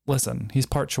mean, listen, he's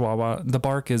part Chihuahua. The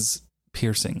bark is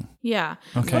piercing. Yeah.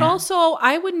 Okay. But also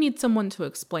I would need someone to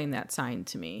explain that sign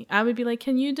to me. I would be like,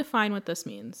 can you define what this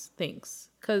means? Thanks.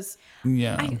 Because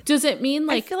does it mean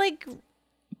like, I feel like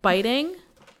biting?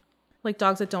 Like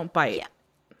dogs that don't bite. Yeah.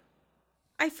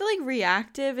 I feel like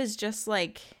reactive is just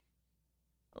like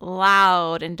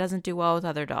loud and doesn't do well with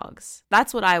other dogs.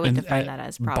 That's what I would define that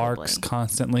as. Probably barks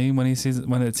constantly when it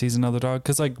sees another dog.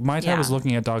 Because like Mai Tai was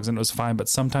looking at dogs and it was fine, but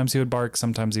sometimes he would bark.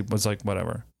 Sometimes he was like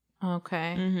whatever.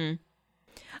 Okay.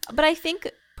 Mm-hmm. But I think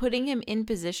putting him in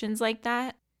positions like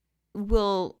that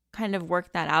will kind of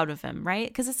work that out of him, right?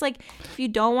 Because it's like if you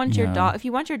don't want your dog, if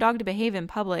you want your dog to behave in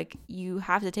public, you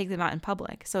have to take them out in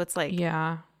public. So it's like,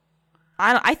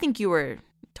 I think you were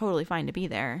totally fine to be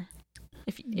there.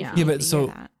 If but so,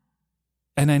 that.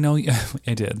 And I know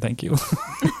I did. Thank you.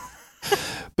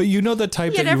 But you know the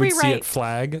type that you would see at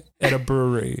Flag at a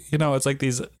brewery. You know, it's like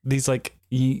these like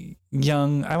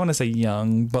young. I want to say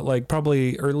young, but like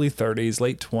probably early 30s,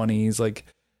 late 20s, like.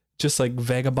 Just like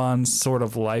vagabond sort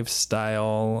of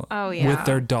lifestyle with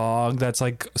their dog that's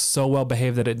like so well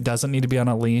behaved that it doesn't need to be on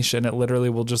a leash and it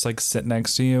literally will just like sit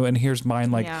next to you. And here's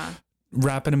mine like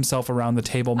wrapping himself around the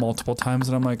table multiple times.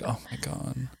 And I'm like, oh my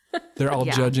God, they're all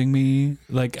judging me.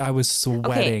 Like I was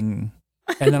sweating.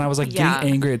 Okay. And then I was like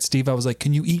getting angry at Steve. I was like,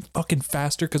 can you eat fucking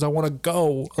faster? Cause I want to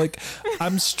go. Like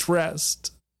I'm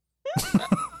stressed.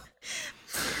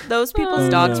 Those people's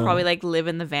dogs probably like live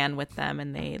in the van with them,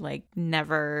 and they like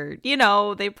never,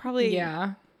 they probably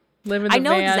live in the I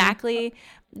know van. exactly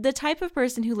the type of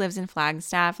person who lives in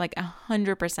Flagstaff, like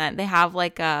 100%. They have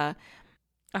like a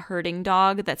herding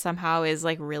dog that somehow is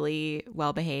like really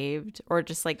well behaved, or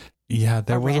just like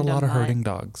there was a lot of mutt. herding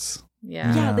dogs.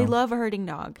 Yeah, they love a herding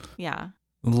dog. Yeah,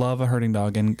 love a herding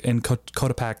dog in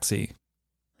Cotopaxi.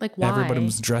 Like, why? Everybody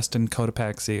was dressed in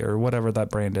Cotopaxi or whatever that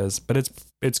brand is, but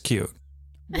it's cute.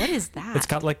 What is that? It's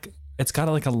got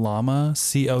like a llama,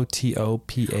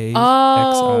 COTOPAXI.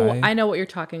 Oh, I know what you're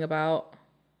talking about.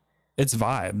 It's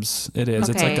vibes. It is.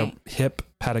 Okay. It's like a hip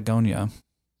Patagonia.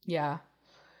 Yeah.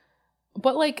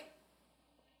 But like,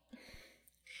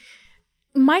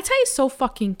 Mai Tai is so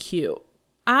fucking cute.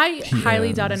 I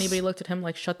highly doubt anybody looked at him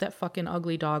like, shut that fucking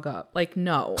ugly dog up. Like,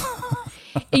 no.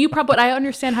 But I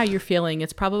understand how you're feeling.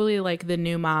 It's probably like the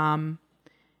new mom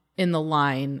in the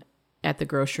line at the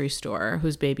grocery store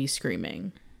whose baby's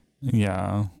screaming.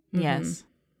 Yeah. Yes.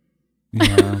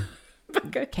 Yeah.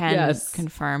 Can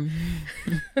confirm.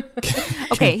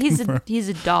 Okay, he's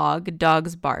a dog.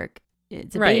 Dogs bark.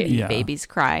 It's a baby. Yeah. Babies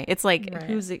cry. It's like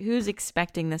who's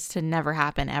expecting this to never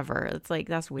happen ever? It's like,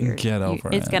 that's weird. Get over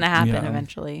it. It's gonna happen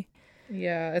eventually.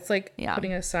 Yeah, it's like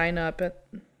putting a sign up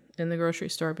in the grocery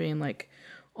store being like,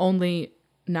 only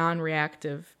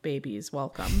non-reactive babies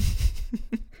welcome.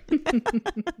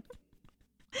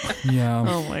 Yeah.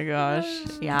 Oh my gosh.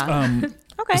 Yeah.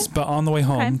 Okay. But on the way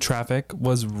home, traffic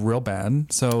was real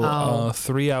bad. So a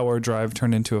 3-hour drive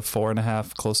turned into a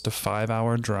 4.5, close to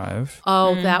 5-hour drive.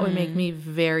 Oh, that would make me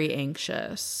very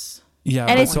anxious. Yeah.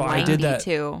 And it's so windy I did that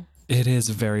too. It is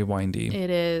very windy. It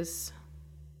is.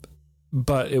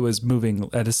 But it was moving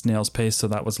at a snail's pace, so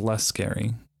that was less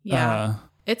scary. Yeah.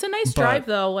 It's a nice drive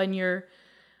though when you're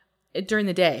during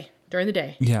the day.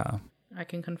 Yeah. I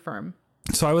can confirm.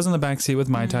 So I was in the back seat with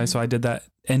Mai Tai, so I did that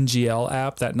NGL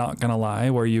app, that Not Gonna Lie,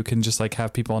 where you can just like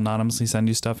have people anonymously send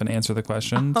you stuff and answer the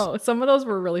questions. Oh, some of those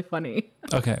were really funny.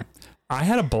 Okay. I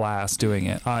had a blast doing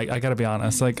it. I gotta be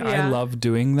honest. Like, I love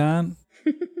doing that.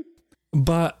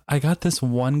 But I got this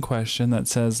one question that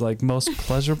says like most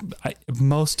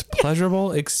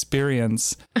pleasurable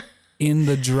experience in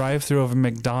the drive-through of a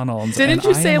McDonald's. Didn't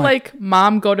you say like,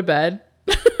 Mom, go to bed?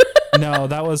 No,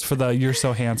 that was for the "you're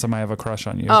so handsome, I have a crush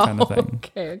on you" kind of thing.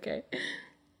 Okay.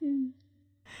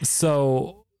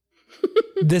 So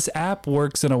this app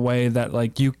works in a way that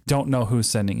like you don't know who's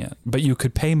sending it, but you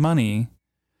could pay money,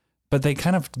 but they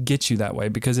kind of get you that way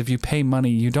because if you pay money,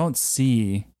 you don't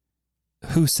see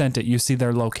who sent it. You see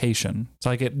their location. It's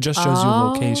like it just shows you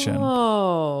location.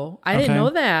 Oh, I didn't know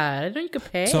that. I didn't know you could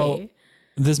pay. So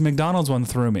this McDonald's one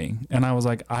threw me, and I was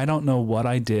like, I don't know what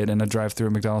I did in a drive-through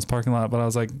McDonald's parking lot, but I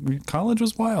was like, college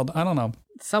was wild. I don't know.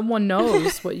 Someone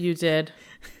knows what you did.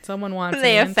 Someone wants.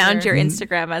 They have found your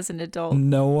Instagram as an adult.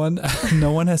 No one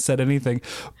has said anything.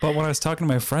 But when I was talking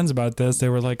to my friends about this, they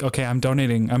were like, okay, I'm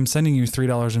sending you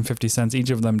 $3.50, each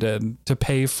of them did, to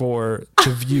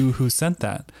view who sent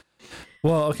that.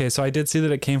 Well, okay, so I did see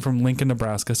that it came from Lincoln,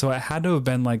 Nebraska, so it had to have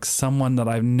been like someone that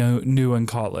I knew in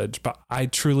college, but I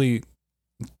truly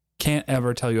can't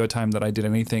ever tell you a time that I did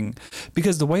anything,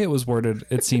 because the way it was worded,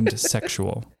 it seemed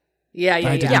sexual.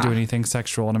 I didn't do anything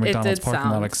sexual in a McDonald's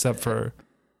parking lot except for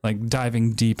like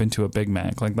diving deep into a Big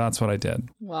Mac. Like that's what I did.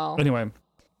 Well, anyway,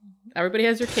 everybody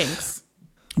has your kinks.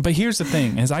 But here's the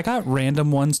thing: is I got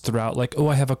random ones throughout, like, oh,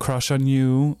 I have a crush on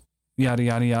you, yada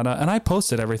yada yada, and I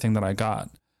posted everything that I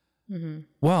got. Mm-hmm.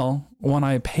 Well, when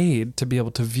I paid to be able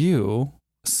to view,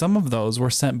 some of those were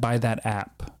sent by that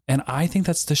app, and I think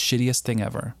that's the shittiest thing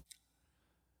ever.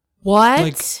 What?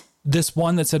 Like this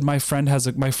one that said my friend has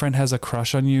a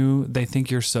crush on you. They think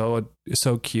you're so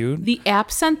cute. The app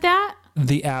sent that?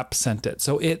 The app sent it.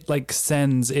 So it like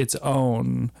sends its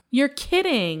own. You're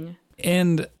kidding.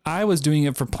 And I was doing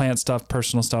it for plant stuff,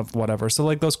 personal stuff, whatever. So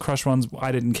like those crush ones,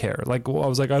 I didn't care. Like I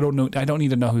was like, I don't know. I don't need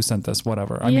to know who sent this,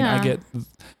 whatever. I mean, I get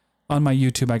on my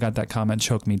YouTube, I got that comment,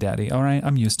 choke me daddy. All right.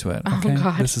 I'm used to it. Okay. Oh,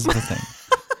 God. This is the thing.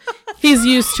 He's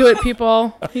used to it,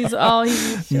 people. He's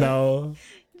used to it.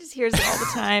 Just hears it all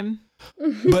the time.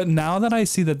 But now that I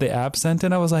see that the app sent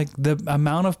it, I was like, the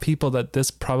amount of people that they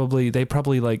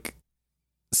probably like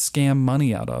scam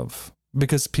money out of,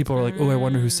 because people are like, oh, I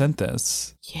wonder who sent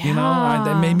this. Yeah. You know,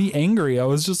 that made me angry. I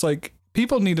was just like,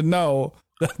 people need to know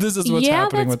that this is what's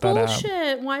happening with that app. Yeah, that's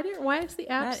bullshit. Why is the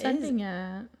app sending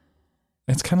it?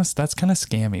 That's kind of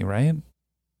scammy, right?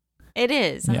 It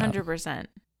is 100%.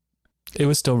 It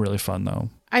was still really fun though.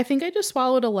 I think I just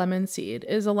swallowed a lemon seed.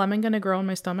 Is a lemon going to grow in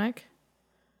my stomach?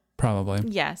 Probably.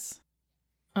 Yes.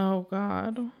 Oh,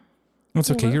 God. It's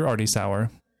okay. You're already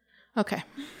sour. Okay.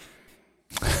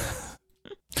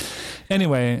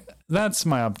 Anyway, that's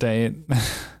my update.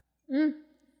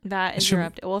 That is your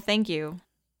update. Well, thank you.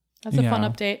 That's a fun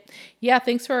update. Yeah,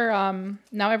 thanks for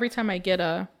now every time I get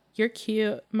a "you're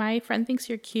cute, my friend thinks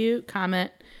you're cute"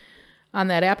 comment on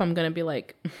that app, I'm gonna be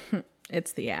like,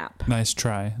 it's the app. Nice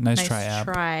try app.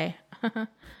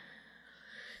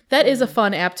 That is a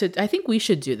fun app I think we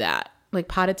should do that. Like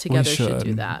Potted Together should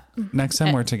do that. Next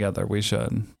time we're together, we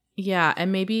should. Yeah,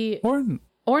 and maybe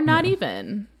or not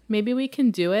even. Maybe we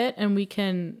can do it and we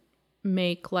can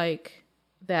make like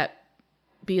that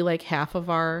be like half of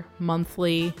our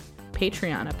monthly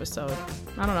Patreon episode.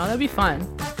 I don't know. That'd be fun.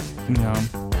 Yeah.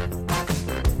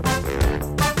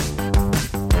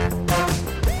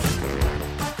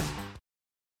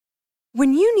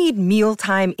 When you need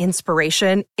mealtime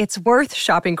inspiration, it's worth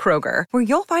shopping Kroger, where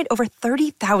you'll find over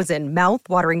 30,000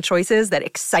 mouth-watering choices that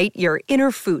excite your inner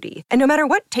foodie. And no matter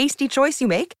what tasty choice you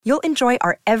make, you'll enjoy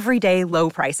our everyday low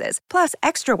prices, plus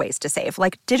extra ways to save,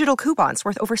 like digital coupons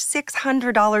worth over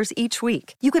 $600 each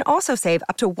week. You can also save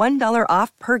up to $1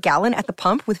 off per gallon at the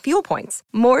pump with fuel points.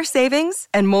 More savings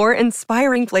and more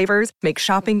inspiring flavors make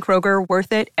shopping Kroger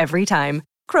worth it every time.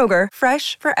 Kroger,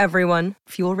 fresh for everyone.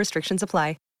 Fuel restrictions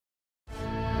apply.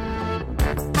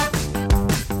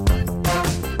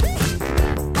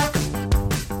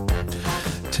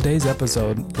 Today's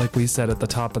episode, like we said at the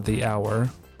top of the hour,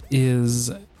 is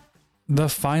the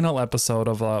final episode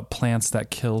of a Plants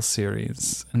That Kill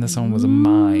series. And this one was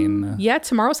mine. Yeah,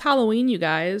 tomorrow's Halloween, you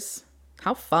guys.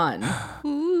 How fun.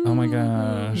 Oh my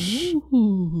gosh.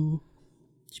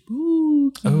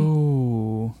 Spooky.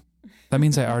 Oh. That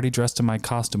means I already dressed in my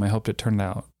costume. I hoped it turned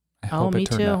out. Me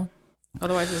too.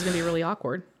 Otherwise, it's going to be really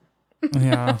awkward.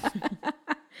 Yeah.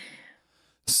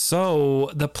 So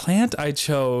the plant I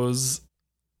chose...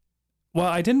 Well,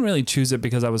 I didn't really choose it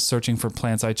because I was searching for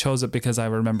plants. I chose it because I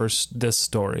remember this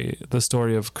story, the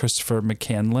story of Christopher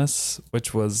McCandless,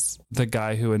 which was the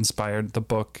guy who inspired the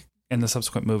book and the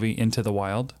subsequent movie Into the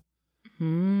Wild.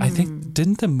 I think,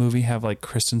 didn't the movie have like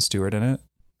Kristen Stewart in it?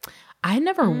 I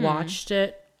never watched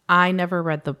it. I never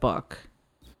read the book.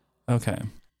 Okay.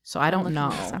 So I don't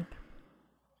know.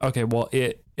 Okay, well,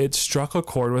 it struck a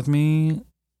chord with me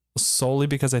solely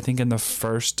because I think in the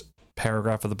first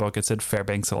paragraph of the book it said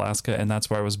Fairbanks, Alaska, and that's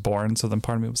where I was born. So then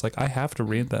part of me was like, I have to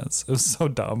read this. It was so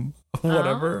dumb.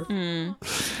 Whatever.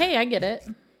 Hey, I get it.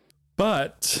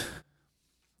 But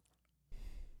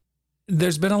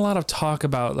there's been a lot of talk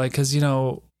about, like, because, you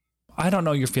know, I don't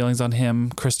know your feelings on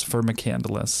him. Christopher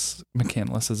McCandless.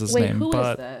 McCandless is his name. Who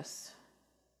is this?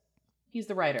 He's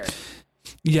the writer.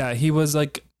 Yeah, he was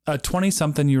like a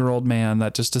 20-something-year-old man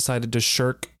that just decided to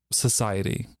shirk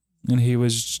society. And he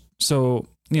was so...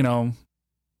 You know,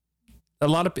 a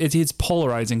lot of it's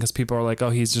polarizing because people are like,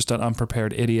 oh, he's just an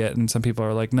unprepared idiot. And some people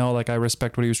are like, no, like I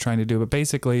respect what he was trying to do. But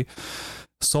basically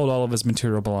sold all of his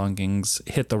material belongings,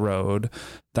 hit the road.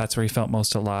 That's where he felt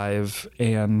most alive.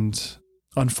 And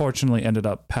unfortunately ended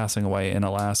up passing away in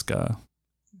Alaska.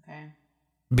 Okay.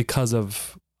 Because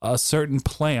of a certain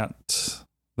plant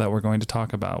that we're going to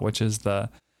talk about, which is the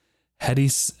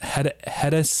Hedysarum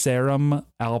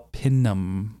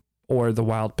alpinum. Or the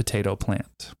wild potato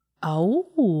plant.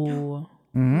 Oh.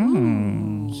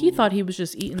 He thought he was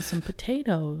just eating some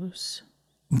potatoes.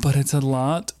 But it's a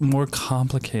lot more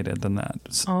complicated than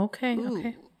that.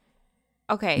 Okay.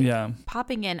 Yeah.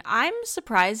 Popping in. I'm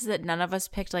surprised that none of us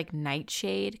picked like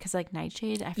nightshade, because like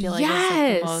nightshade, I feel like is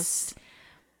like the most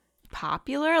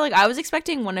popular. Like I was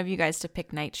expecting one of you guys to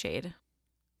pick nightshade.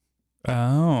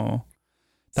 Oh.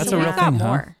 That's so a real thing, huh?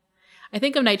 More. I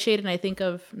think of Nightshade and I think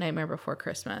of Nightmare Before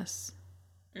Christmas.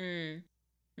 And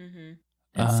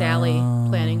Sally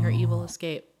planning her evil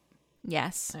escape.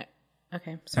 Yes.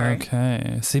 Okay, sorry.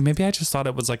 Okay. See, maybe I just thought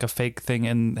it was like a fake thing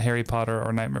in Harry Potter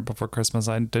or Nightmare Before Christmas.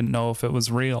 I didn't know if it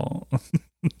was real.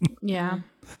 Yeah.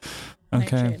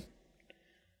 Okay. Nightshade.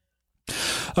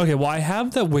 Okay, well, I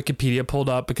have the Wikipedia pulled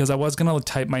up because I was going to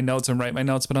type my notes and write my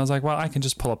notes, but I was like, well, I can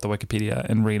just pull up the Wikipedia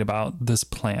and read about this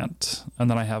plant. And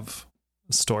then I have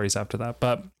stories after that.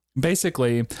 But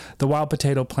basically, the wild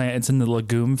potato plant, it's in the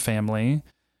legume family,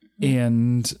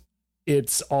 and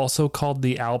it's also called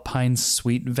the Alpine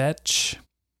Sweetvetch.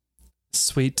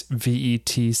 Sweet,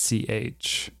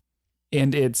 V-E-T-C-H.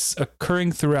 And it's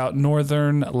occurring throughout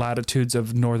northern latitudes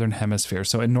of northern hemisphere.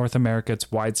 So in North America,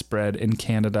 it's widespread. In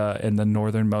Canada and the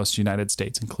northernmost United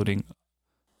States, including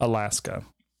Alaska.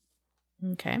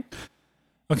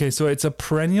 Okay, so it's a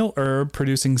perennial herb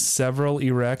producing several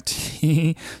erect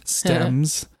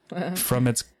stems from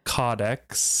its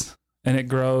caudex. And it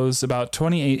grows about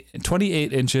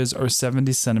 28 inches or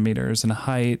 70 centimeters in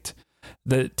height.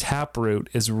 the taproot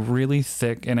is really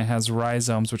thick and it has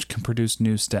rhizomes which can produce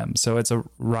new stems. So it's a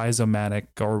rhizomatic,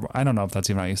 or I don't know if that's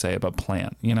even how you say it, but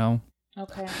plant, you know?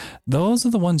 Okay. Those are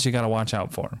the ones you got to watch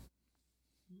out for.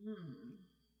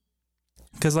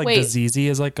 Because like Dazizi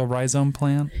is like a rhizome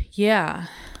plant. Yeah.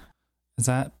 Is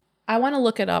that? I want to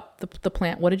look it up, the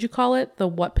plant. What did you call it? The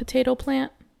what potato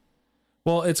plant?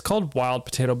 Well, it's called wild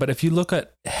potato, but if you look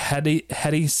at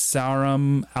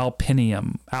Hedysarum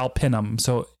alpinum,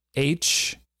 so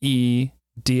HED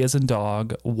as in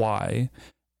dog, Y,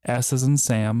 S as in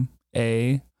Sam,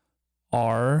 ARUM,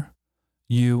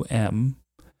 and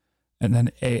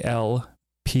then ALPINUM.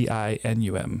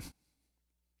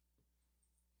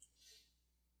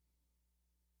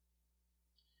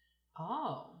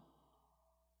 Oh.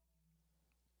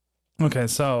 Okay,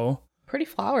 so pretty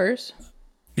flowers.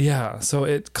 Yeah, so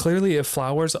it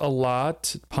flowers a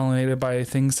lot, pollinated by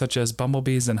things such as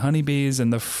bumblebees and honeybees,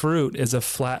 and the fruit is a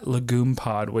flat legume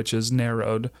pod, which is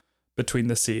narrowed between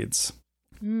the seeds.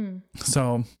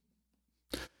 So,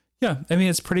 yeah, I mean,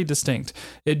 it's pretty distinct.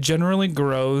 It generally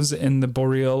grows in the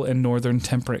boreal and northern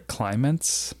temperate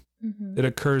climates. It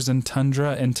occurs in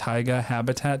tundra and taiga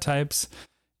habitat types,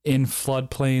 in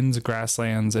floodplains,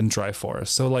 grasslands, and dry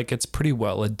forests. So, like, it's pretty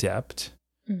well adept.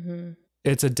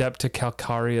 It's adept to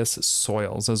calcareous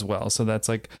soils as well. So that's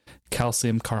like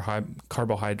calcium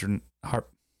carbohydrates,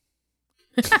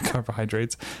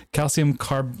 calcium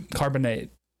carbonate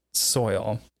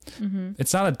soil.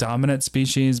 It's not a dominant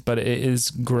species, but it is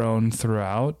grown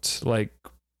throughout, like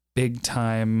big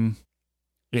time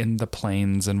in the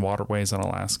plains and waterways in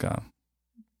Alaska.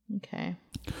 Okay.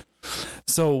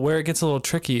 So where it gets a little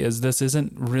tricky is this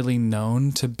isn't really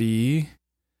known to be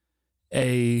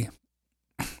a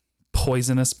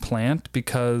poisonous plant,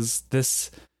 because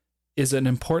this is an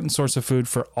important source of food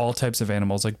for all types of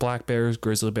animals like black bears,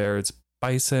 grizzly bears,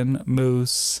 bison,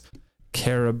 moose,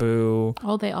 caribou.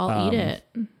 Oh, they all eat it.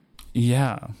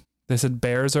 Yeah. They said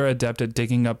bears are adept at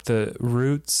digging up the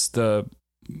roots, the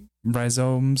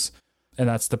rhizomes, and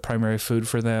that's the primary food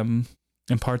for them.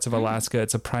 In parts of Alaska,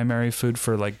 it's a primary food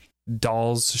for like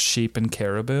dolls, sheep, and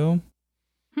caribou.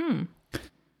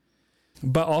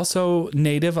 But also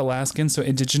native Alaskans, so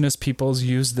indigenous peoples,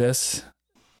 use this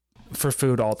for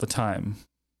food all the time.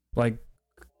 Like,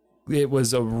 it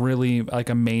was a really,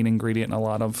 like, a main ingredient in a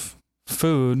lot of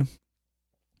food.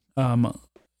 A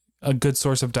good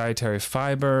source of dietary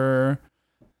fiber.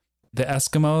 The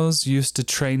Eskimos used to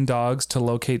train dogs to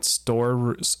locate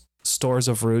stores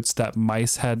of roots that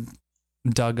mice had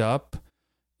dug up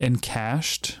and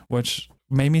cached, which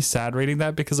made me sad reading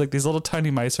that, because like these little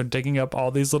tiny mice are digging up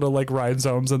all these little like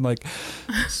rhizomes and like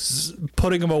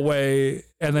putting them away,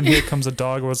 and then here comes a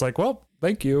dog and was like, well,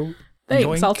 thank you, thanks,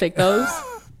 yoink. I'll take those.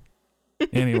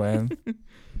 Anyway,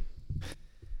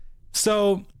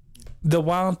 so the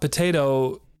wild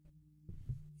potato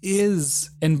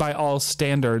is, and by all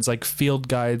standards, like field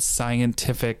guides,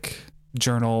 scientific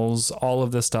journals, all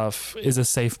of this stuff, is a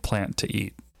safe plant to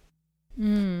eat.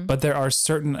 But there are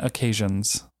certain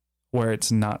occasions where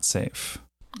it's not safe.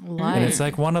 And it's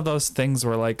like one of those things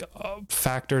where like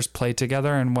factors play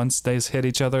together, and once they hit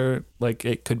each other, like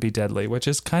it could be deadly, which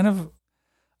is kind of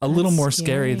a little more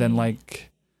scary than like,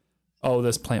 oh,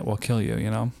 this plant will kill you, you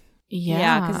know?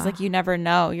 Yeah, because it's like you never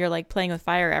know. You're like playing with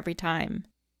fire every time.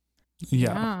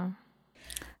 Yeah.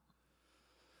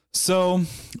 So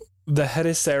the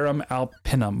Hedysarum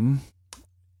alpinum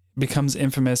becomes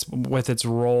infamous with its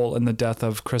role in the death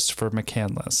of Christopher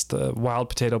McCandless. The wild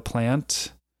potato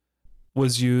plant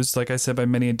was used, like I said, by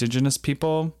many indigenous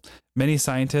people. Many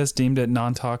scientists deemed it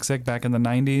non-toxic back in the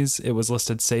 90s. It was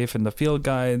listed safe in the field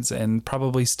guides and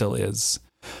probably still is.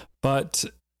 But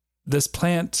this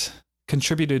plant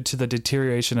contributed to the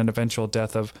deterioration and eventual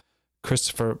death of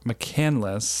Christopher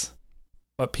McCandless,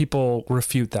 but people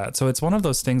refute that. So it's one of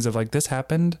those things of like, this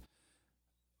happened.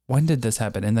 When did this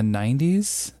happen? In the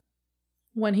 90s?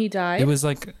 When he died? It was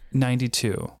like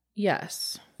 92.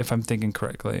 Yes. If I'm thinking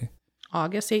correctly.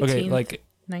 August 18th, okay, like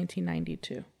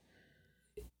 1992.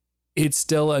 It's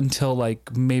still, until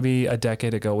like maybe a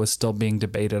decade ago, was still being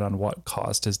debated on what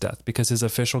caused his death, because his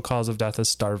official cause of death is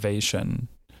starvation.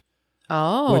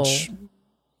 Oh. Which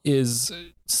is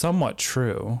somewhat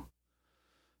true.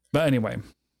 But anyway,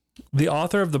 the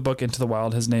author of the book Into the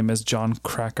Wild, his name is John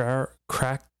Krakauer.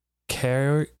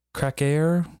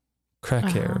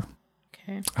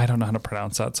 Okay. I don't know how to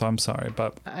pronounce that, so I'm sorry,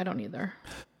 but I don't either.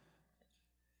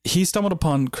 He stumbled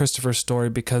upon Christopher's story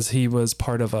because he was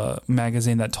part of a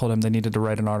magazine that told him they needed to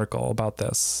write an article about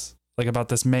this, like about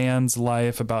this man's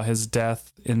life, about his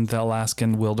death in the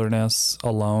Alaskan wilderness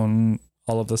alone,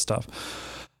 all of this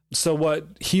stuff. So what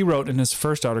he wrote in his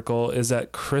first article is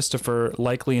that Christopher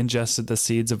likely ingested the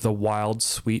seeds of the wild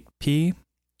sweet pea,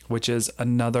 which is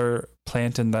another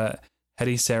plant in the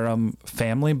Hedysarum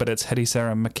family, but it's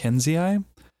Hedysarum McKenziei.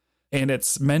 And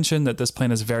it's mentioned that this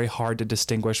plant is very hard to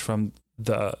distinguish from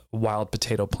the wild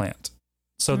potato plant.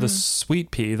 So the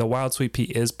sweet pea, the wild sweet pea,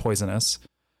 is poisonous.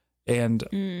 And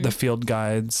the field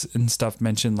guides and stuff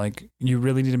mention, like, you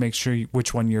really need to make sure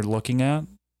which one you're looking at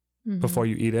before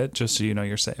you eat it, just so you know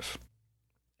you're safe.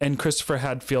 And Christopher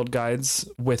had field guides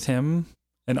with him,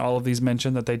 and all of these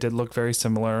mentioned that they did look very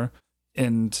similar.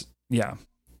 And yeah.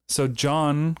 So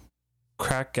John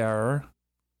Krakauer,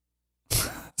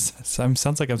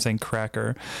 sounds like I'm saying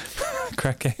cracker.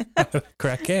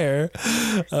 Cracker.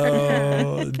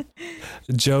 Oh,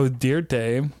 Joe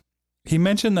Dirte. He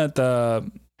mentioned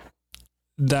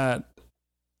that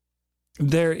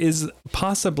there is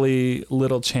possibly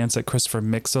little chance that Christopher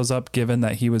mixed those up, given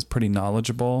that he was pretty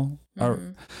knowledgeable, or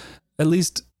at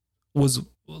least was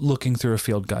looking through a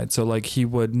field guide. So like he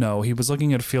would know, he was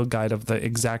looking at a field guide of the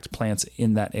exact plants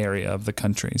in that area of the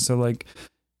country. So like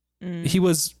he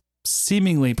was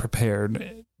seemingly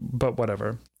prepared, but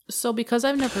whatever. So because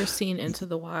I've never seen Into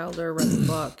the Wild or read the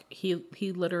book,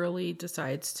 he literally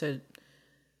decides to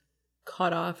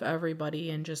cut off everybody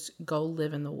and just go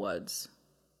live in the woods.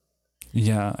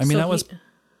 Yeah. I mean, that was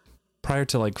prior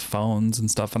to like phones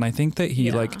and stuff. And I think that he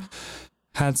like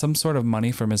had some sort of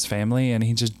money from his family and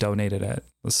he just donated it,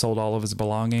 sold all of his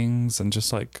belongings and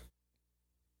just like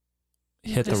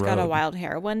hit the road. Just got a wild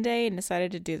hair one day and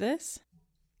decided to do this.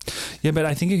 Yeah, but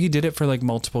I think he did it for like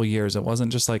multiple years. It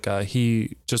wasn't just like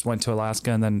he just went to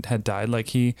Alaska and then had died. Like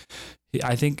he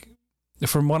I think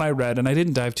from what I read, and I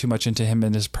didn't dive too much into him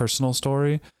and his personal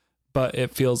story, but it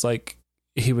feels like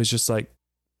he was just like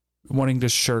wanting to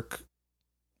shirk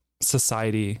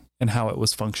society and how it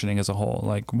was functioning as a whole.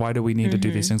 Like, why do we need to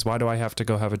do these things? Why do I have to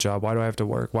go have a job? Why do I have to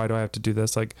work? Why do I have to do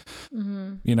this? Like,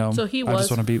 you know, so he I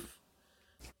just want to be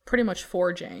pretty much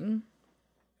foraging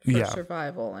for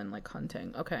survival and like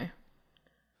hunting. Okay.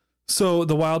 So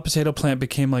the wild potato plant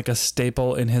became like a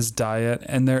staple in his diet,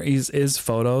 and there is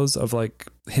photos of like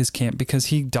his camp because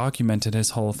he documented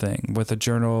his whole thing with a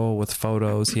journal, with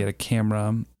photos. He had a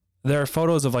camera. There are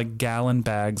photos of like gallon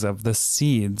bags of the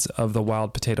seeds of the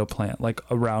wild potato plant, like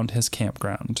around his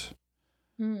campground.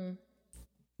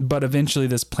 But eventually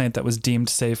this plant that was deemed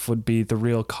safe would be the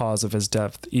real cause of his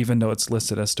death, even though it's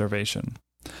listed as starvation.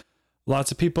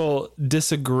 Lots of people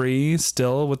disagree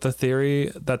still with the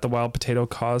theory that the wild potato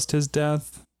caused his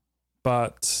death,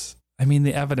 but I mean,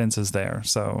 the evidence is there.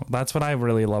 So that's what I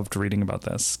really loved reading about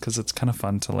this, because it's kind of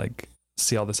fun to like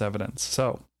see all this evidence.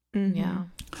 So yeah.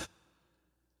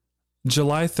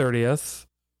 July 30th,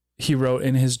 he wrote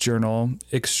in his journal,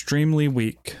 extremely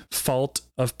weak, fault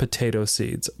of potato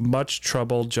seeds, much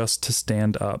trouble just to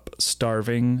stand up,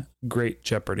 starving, great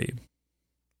jeopardy.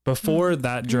 Before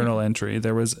that journal entry,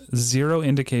 there was zero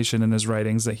indication in his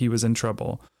writings that he was in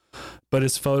trouble, but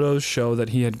his photos show that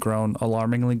he had grown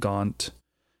alarmingly gaunt.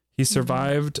 He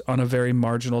survived on a very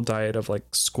marginal diet of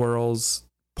like squirrels,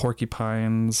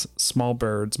 porcupines, small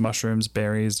birds, mushrooms,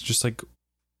 berries, just like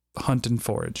hunt and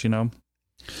forage, you know?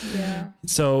 Yeah.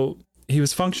 So he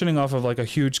was functioning off of like a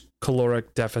huge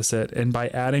caloric deficit, and by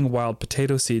adding wild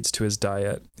potato seeds to his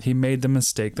diet, he made the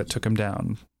mistake that took him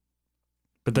down.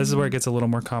 But this is where it gets a little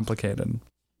more complicated.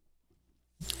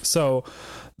 So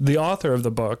the author of the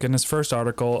book, in his first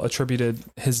article, attributed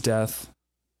his death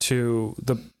to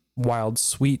the wild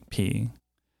sweet pea.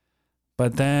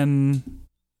 But then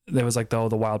there was like, the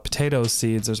wild potato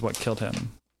seeds is what killed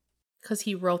him. Because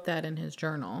he wrote that in his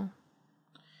journal.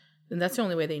 And that's the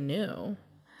only way they knew.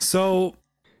 So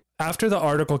after the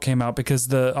article came out, because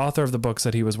the author of the book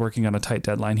said he was working on a tight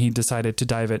deadline, he decided to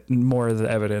dive at more of the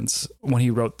evidence when he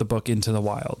wrote the book Into the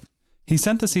Wild. He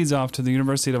sent the seeds off to the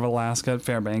University of Alaska at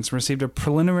Fairbanks and received a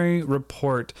preliminary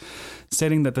report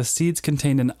stating that the seeds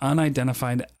contained an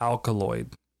unidentified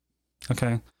alkaloid.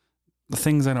 Okay. The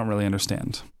things I don't really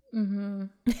understand.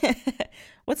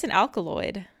 What's an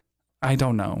alkaloid? I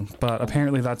don't know, but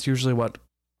apparently that's usually what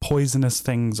poisonous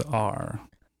things are.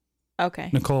 Okay.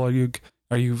 Nicole,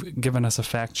 are you giving us a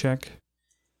fact check?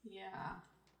 Yeah.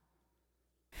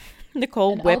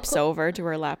 Nicole whips over to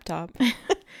her laptop.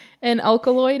 An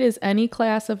alkaloid is any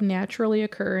class of naturally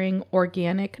occurring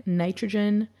organic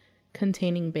nitrogen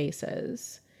containing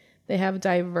bases. They have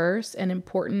diverse and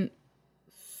important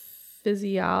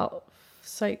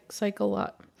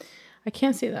I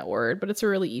can't say that word, but it's a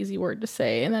really easy word to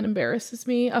say, and that embarrasses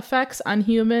me. Effects on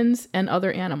humans and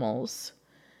other animals.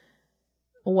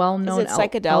 A well-known Is it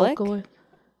psychedelic? Alkaloid.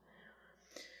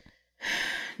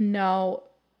 No.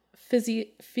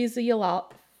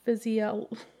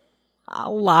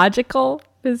 physiological.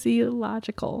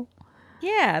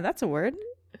 Yeah, that's a word.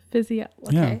 Okay. Yeah.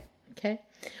 Okay.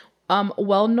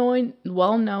 Well-known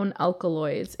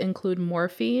alkaloids include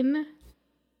morphine,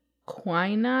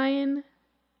 quinine,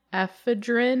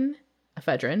 ephedrine,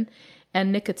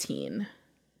 and nicotine.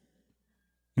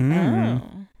 Oh.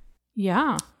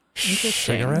 Yeah. Interesting.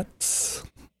 Cigarettes.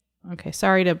 Okay,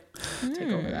 sorry to take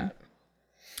over that.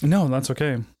 No, that's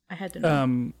okay. I had to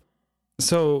know.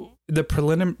 So the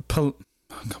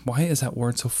why is that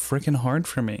word so freaking hard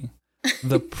for me?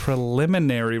 The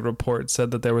preliminary report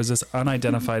said that there was this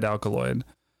unidentified alkaloid.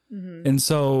 Mm-hmm. And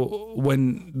so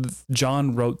when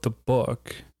John wrote the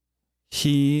book,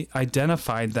 he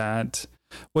identified that,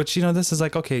 which, this is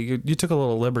like, okay, you took a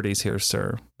little liberties here,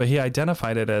 sir. But he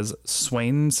identified it as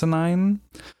swainsanine,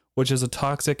 which is a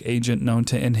toxic agent known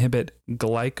to inhibit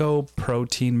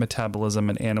glycoprotein metabolism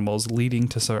in animals, leading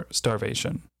to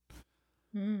starvation.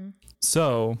 Mm.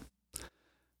 So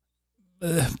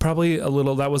probably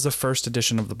that was the first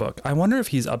edition of the book. I wonder if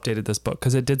he's updated this book,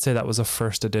 because it did say that was a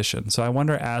first edition. So I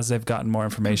wonder, as they've gotten more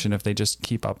information, if they just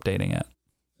keep updating it.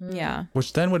 Yeah.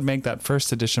 Which then would make that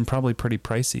first edition probably pretty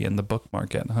pricey in the book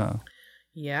market, huh?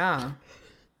 Yeah.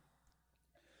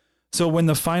 So when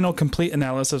the final complete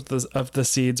analysis of the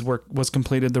seeds was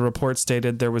completed, the report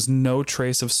stated there was no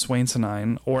trace of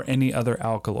swainsanine or any other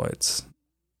alkaloids.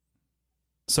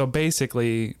 So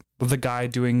basically, the guy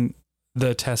doing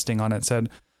the testing on it said,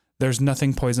 there's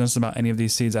nothing poisonous about any of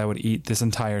these seeds. I would eat this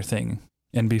entire thing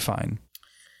and be fine,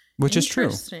 which is true.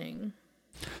 Interesting.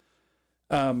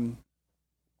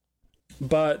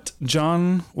 But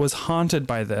John was haunted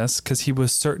by this because he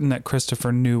was certain that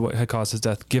Christopher knew what had caused his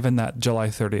death, given that July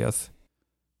 30th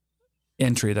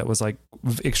entry that was like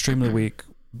extremely weak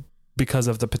because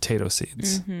of the potato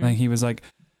seeds. Mm-hmm. And he was like,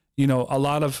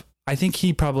 I think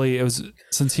it was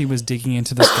since he was digging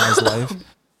into this guy's life,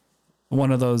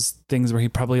 one of those things where he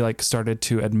probably like started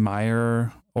to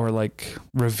admire or like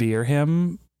revere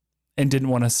him and didn't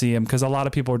want to see him, because a lot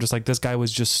of people were just like, this guy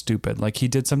was just stupid. Like, he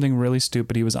did something really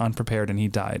stupid. He was unprepared and he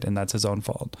died, and that's his own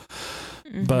fault.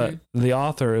 Mm-hmm. But the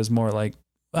author is more like,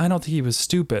 I don't think he was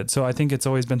stupid. So I think it's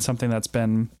always been something that's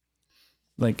been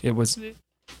like, it was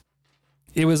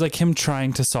like him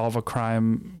trying to solve a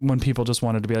crime when people just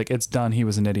wanted to be like, it's done. He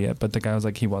was an idiot. But the guy was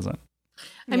like, he wasn't.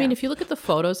 I mean, if you look at the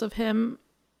photos of him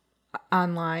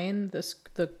online,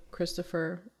 the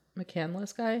Christopher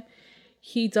McCandless guy,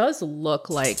 he does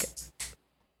look like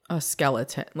a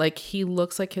skeleton. Like, he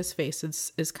looks like his face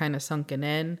is kind of sunken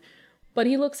in, but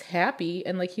he looks happy,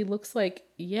 and like he looks like,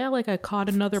 like I caught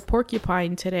another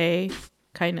porcupine today,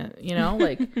 kind of,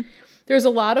 like there's a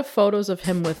lot of photos of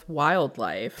him with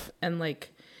wildlife, and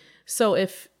like, so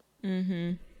if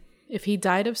he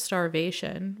died of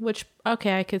starvation, which,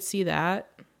 okay, I could see that.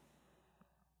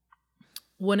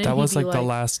 Wouldn't that he was be like the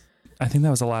last? I think that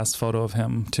was the last photo of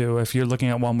him too. If you're looking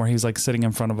at one where he's like sitting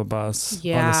in front of a bus on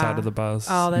the side of the bus.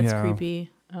 Oh, that's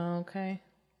creepy. Oh, okay.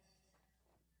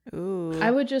 Ooh.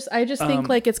 I just think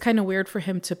like it's kind of weird for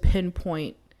him to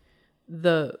pinpoint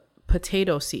the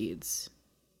potato seeds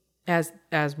as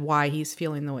why he's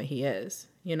feeling the way he is,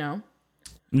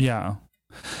 Yeah.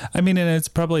 I mean, and it's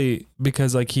probably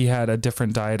because like he had a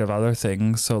different diet of other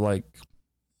things. So like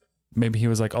maybe he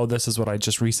was like, oh, this is what I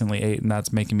just recently ate, and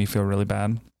that's making me feel really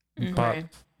bad. Mm-hmm. But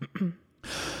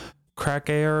crack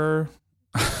air,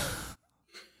 I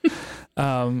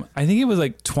think it was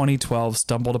like 2012,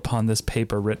 stumbled upon this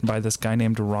paper written by this guy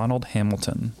named Ronald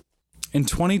Hamilton. In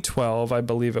 2012, I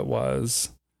believe it was,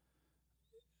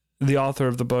 the author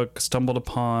of the book stumbled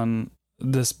upon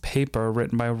this paper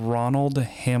written by Ronald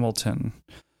Hamilton.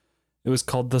 It was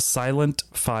called The Silent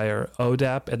Fire,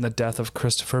 ODAP and the Death of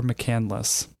Christopher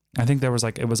McCandless. I think there was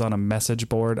like, it was on a message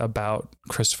board about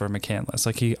Christopher McCandless.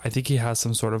 Like I think he has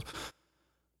some sort of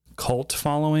cult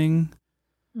following,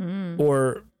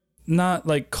 or not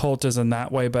like cult as in that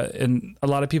way, but a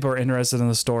lot of people are interested in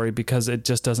the story because it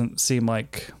just doesn't seem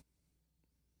like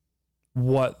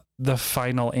what the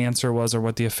final answer was or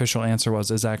what the official answer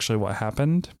was is actually what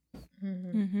happened.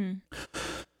 Mm-hmm.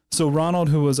 So Ronald,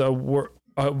 who was a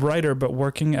writer, but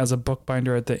working as a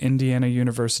bookbinder at the Indiana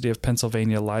University of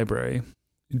Pennsylvania Library,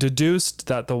 deduced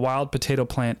that the wild potato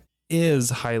plant is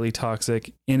highly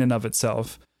toxic in and of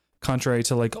itself, contrary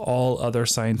to like all other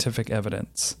scientific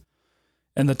evidence.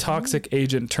 And the toxic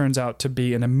agent turns out to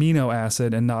be an amino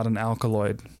acid and not an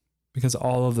alkaloid, because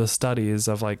all of the studies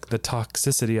of like the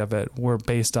toxicity of it were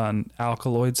based on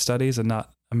alkaloid studies and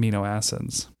not amino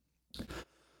acids.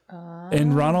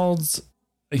 And Ronald's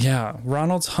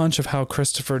hunch of how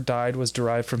Christopher died was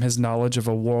derived from his knowledge of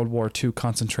a World War II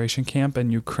concentration camp in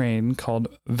Ukraine called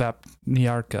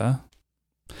Vapniarka.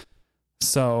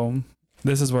 So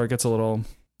this is where it gets a little,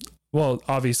 well,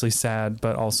 obviously sad,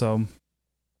 but also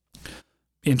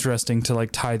interesting to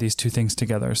like tie these two things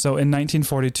together. So in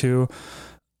 1942,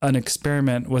 an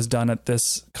experiment was done at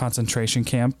this concentration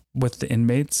camp with the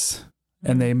inmates,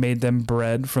 and they made them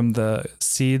bread from the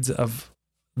seeds of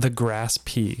the grass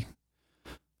pea.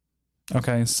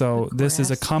 Okay, so this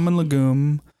is a common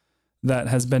legume that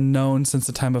has been known since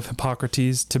the time of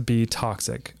Hippocrates to be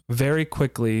toxic. Very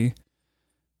quickly,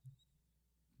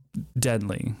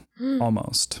 deadly,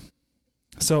 almost.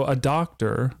 So a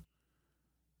doctor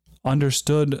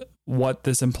understood what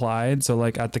this implied, so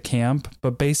like at the camp,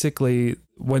 but basically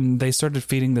when they started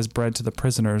feeding this bread to the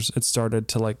prisoners, it started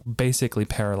to like basically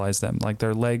paralyze them. Like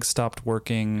their legs stopped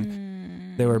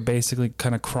working. They were basically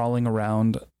kind of crawling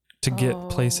around to get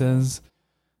places.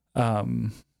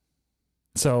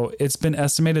 So it's been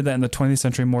estimated that in the 20th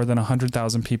century, more than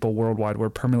 100,000 people worldwide were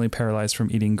permanently paralyzed from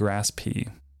eating grass pea.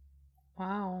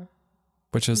 Wow.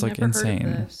 Which is like insane.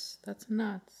 Heard of this. That's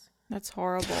nuts. That's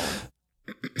horrible.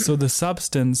 So the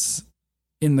substance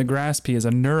in the grass pea is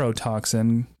a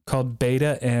neurotoxin called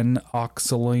beta-N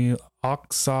oxalyl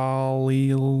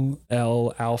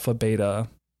alpha beta,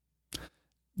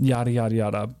 yada, yada,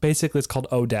 yada. Basically, it's called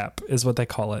ODAP is what they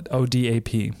call it,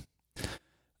 ODAP.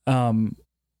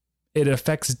 It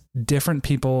affects different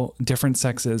people, different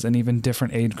sexes, and even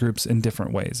different age groups in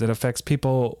different ways. It affects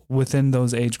people within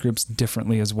those age groups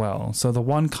differently as well. So the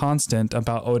one constant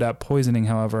about ODAP poisoning,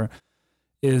 however,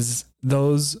 is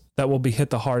those that will be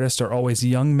hit the hardest are always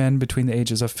young men between the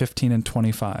ages of 15 and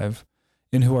 25,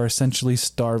 and who are essentially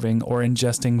starving or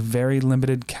ingesting very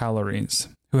limited calories,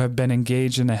 who have been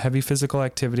engaged in a heavy physical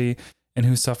activity, and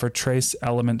who suffer trace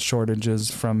element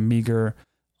shortages from meager,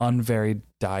 unvaried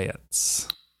diets.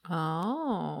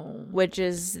 Oh. Which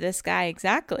is this guy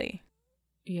exactly.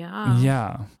 Yeah.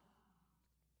 Yeah.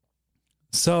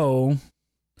 So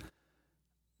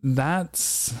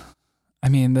that's, I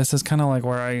mean, this is kind of like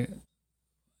where I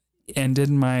ended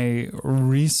my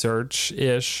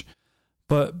research-ish,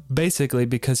 but basically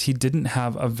because he didn't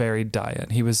have a varied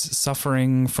diet. He was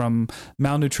suffering from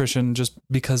malnutrition just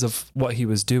because of what he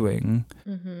was doing.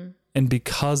 Mm-hmm. And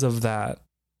because of that,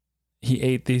 he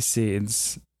ate these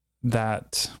seeds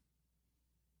that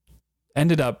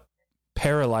ended up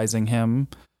paralyzing him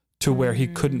to where he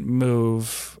couldn't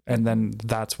move. And then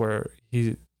that's where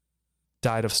he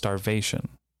died of starvation.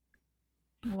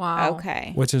 Wow.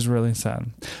 Okay. Which is really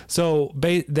sad. So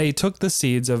they took the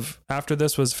seeds of, after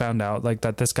this was found out, like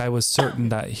that this guy was certain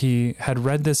that he had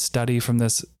read this study from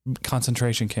this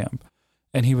concentration camp,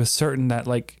 and he was certain that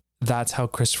like that's how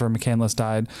Christopher McCandless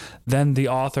died. Then the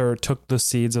author took the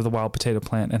seeds of the wild potato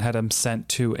plant and had them sent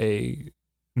to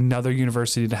another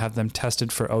university to have them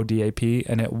tested for ODAP,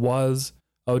 and it was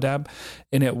ODAP,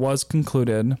 and it was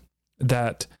concluded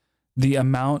that the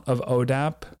amount of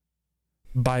ODAP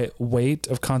by weight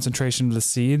of concentration of the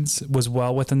seeds was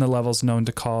well within the levels known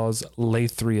to cause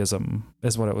lathriism,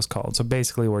 is what it was called. So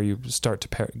basically where you start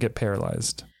to get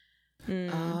paralyzed.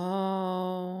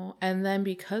 Oh, and then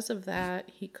because of that,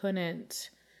 he couldn't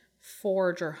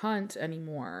forage or hunt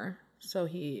anymore. So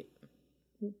he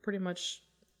pretty much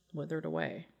withered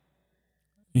away.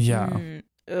 Yeah.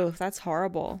 Oh, that's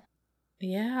horrible.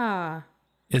 Yeah.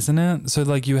 Isn't it? So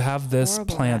like you have this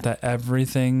plant that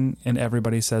everything and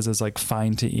everybody says is like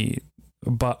fine to eat,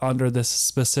 but under this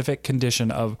specific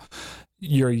condition of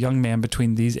you're a young man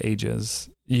between these ages,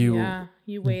 you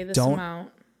weigh this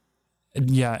amount.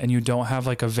 Yeah, and you don't have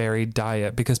like a varied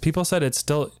diet, because people said it's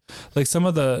still like, some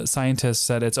of the scientists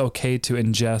said it's okay to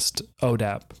ingest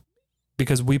ODAP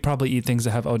because we probably eat things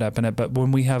that have ODAP in it, but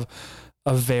when we have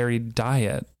a varied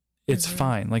diet, it's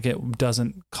fine. Like it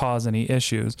doesn't cause any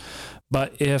issues.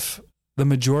 But if the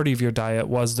majority of your diet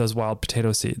was those wild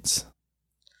potato seeds,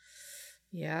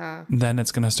 then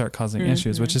it's going to start causing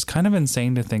issues, which is kind of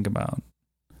insane to think about.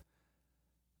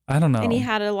 I don't know. And he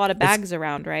had a lot of bags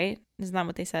around, right? Isn't that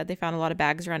what they said? They found a lot of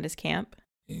bags around his camp.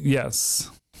 Yes.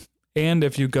 And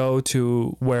if you go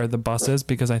to where the bus is,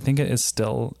 because I think it is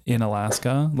still in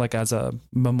Alaska, like as a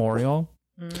memorial,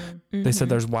 they said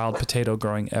there's wild potato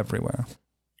growing everywhere.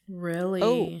 Really?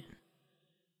 Oh.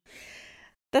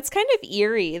 That's kind of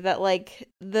eerie that like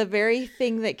the very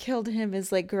thing that killed him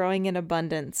is like growing in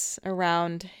abundance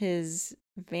around his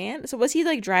van. So was he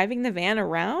like driving the van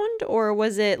around, or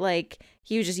was it like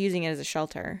he was just using it as a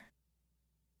shelter?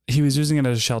 He was using it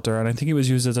as a shelter, and I think he was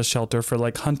used as a shelter for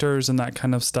like hunters and that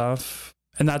kind of stuff.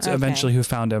 And that's eventually who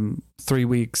found him 3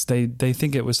 weeks. They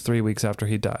think it was 3 weeks after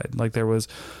he died. Like there was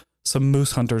some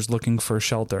moose hunters looking for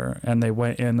shelter, and they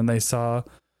went in and they saw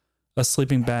a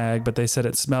sleeping bag, but they said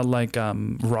it smelled like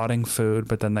rotting food,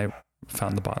 but then they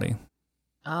found the body.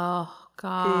 Oh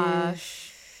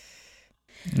gosh.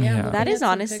 Yeah. That looking is at some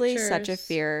honestly such a pictures,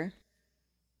 fear.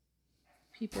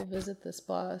 People visit this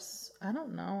bus. I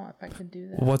don't know if I could do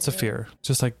that. What's a really. fear?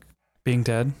 Just like being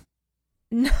dead?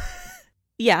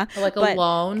 Yeah. Or like but,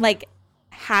 alone? Like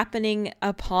happening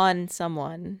upon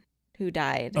someone who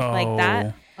died. Like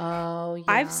that. Oh, yeah.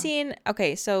 I've seen,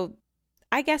 okay, so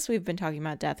I guess we've been talking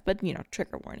about death, but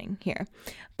trigger warning here.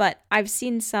 But I've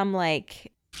seen some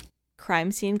like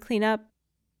crime scene cleanup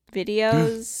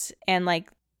videos and like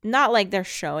not like they're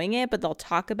showing it, but they'll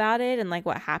talk about it and like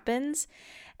what happens.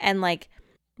 And like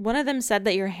one of them said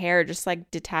that your hair just like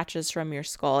detaches from your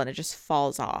skull and it just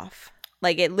falls off.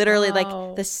 Like it literally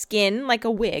like the skin, like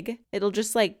a wig, it'll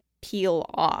just like peel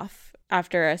off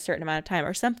after a certain amount of time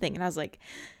or something. And I was like,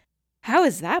 how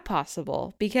is that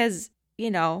possible? Because,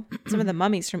 some of the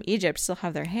mummies from Egypt still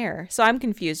have their hair. So I'm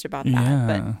confused about that. Yeah.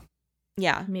 But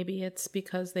yeah. Maybe it's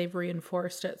because they've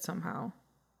reinforced it somehow.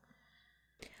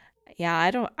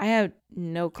 Yeah, I have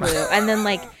no clue. And then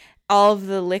like all of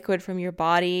the liquid from your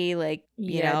body, like,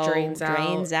 drains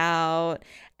out.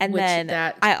 And Which then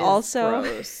that I is also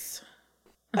gross.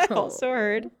 I also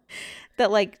heard that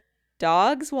like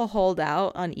dogs will hold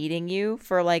out on eating you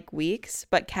for like weeks,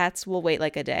 but cats will wait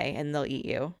like a day and they'll eat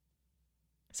you.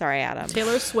 Sorry, Adam.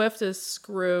 Taylor Swift is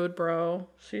screwed, bro.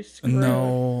 She's screwed.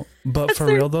 No, but for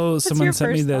real though, someone your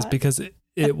sent me first this thought? because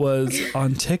it was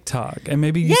on TikTok, and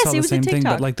maybe you Yes, saw it the was same on thing, but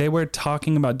TikTok. like they were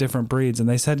talking about different breeds, and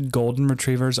they said golden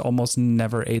retrievers almost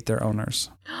never ate their owners.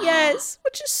 Yes,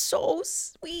 which is so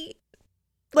sweet.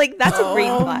 Like that's a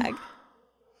green flag.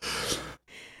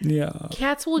 Yeah.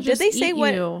 Cats will just they say eat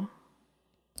what- you.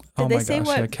 Did Oh they my say gosh,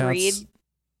 what yeah, cats.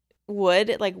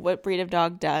 what breed of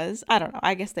dog does? I don't know.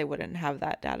 I guess they wouldn't have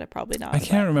that data. Probably not. I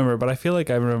can't remember, but I feel like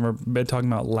I remember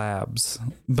talking about labs,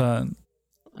 but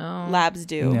Oh. Labs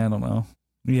do. yeah, I don't know.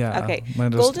 Yeah. Okay. I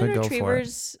just Golden go for it.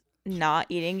 retrievers not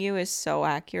eating you is so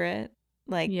accurate.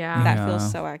 Like Yeah. that Yeah.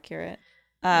 feels so accurate.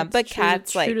 It's But true,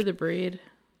 cats, true like to the breed.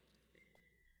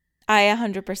 I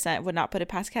 100% would not put it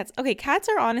past cats. Okay, cats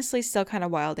are honestly still kind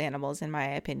of wild animals in my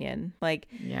opinion. Like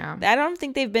Yeah. I don't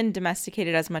think they've been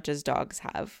domesticated as much as dogs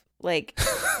have. Like,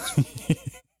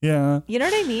 Yeah. you know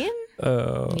what I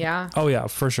mean? Yeah. Oh yeah,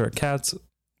 for sure. Cats,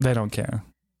 they don't care.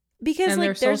 Because And like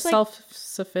they're so there's like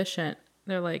self-sufficient.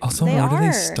 They're like, Also, They where do they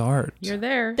are. start? you're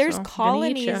there. there's so I'm gonna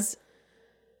eat ya. colonies.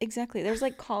 Exactly. There's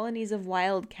like colonies of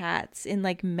wild cats in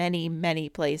like many, many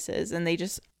places, and they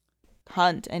just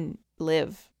hunt and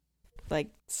live. Like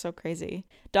so crazy.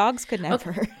 Dogs could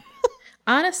never.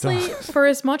 Honestly, for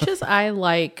as much as I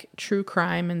like true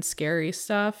crime and scary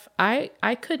stuff, I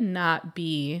could not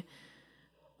be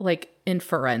like in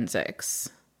forensics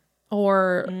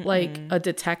or like a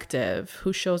detective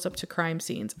who shows up to crime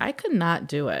scenes. I could not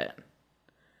do it.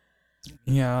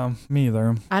 Yeah, me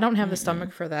either. I don't have the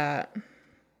stomach for that.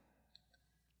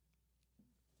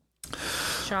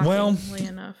 Shockingly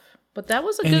enough. But that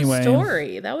was a Anyway. good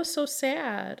story. That was so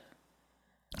sad.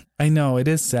 I know it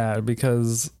is sad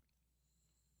because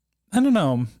I don't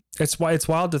know. It's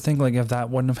wild to think like if that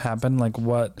wouldn't have happened, like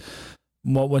what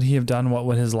would he have done? What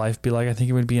would his life be like? I think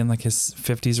he would be in like his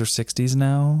 50s or 60s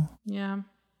now. Yeah.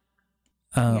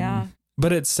 Yeah.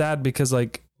 But it's sad because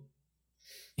like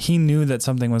he knew that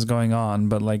something was going on,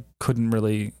 but like couldn't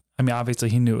really. I mean, obviously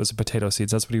he knew it was a potato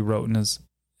seeds. That's what he wrote in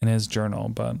his journal.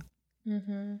 But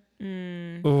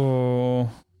oh,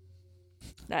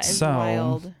 That is So-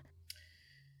 wild.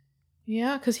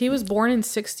 Yeah, because he was born in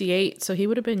 68, so he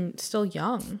would have been still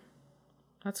young.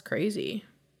 That's crazy.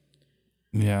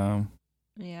 yeah.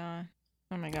 Yeah.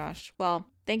 Oh my gosh. Well,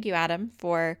 thank you, Adam,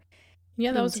 for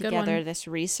Yeah, that putting was a good together one. this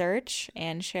research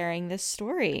and sharing this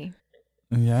story.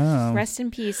 Yeah. Rest in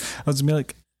peace. I was gonna be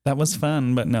like, that was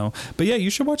fun, but no. But yeah, you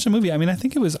should watch the movie. I mean, I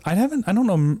think it was. I don't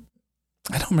know.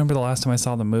 I don't remember the last time I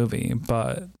saw the movie,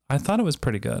 but I thought it was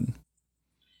pretty good.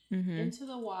 Mm-hmm. Into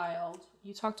the Wild.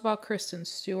 You talked about Kristen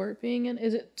Stewart being in.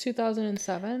 Is it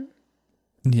 2007?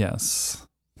 Yes.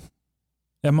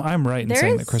 I'm right in There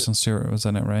saying is- that Kristen Stewart was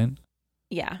in it, right?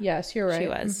 Yeah. Yes, you're right. She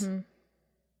was. Mhm.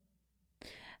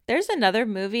 There's another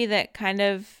movie that kind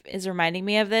of is reminding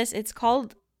me of this. It's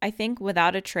called, I think,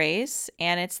 Without a Trace,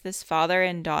 and it's this father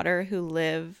and daughter who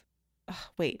live. Oh,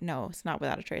 wait, no, it's not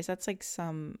Without a Trace. That's like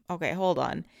some. Okay, hold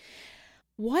on.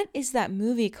 What is that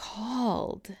movie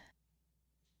called?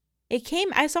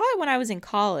 I saw it when I was in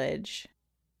college.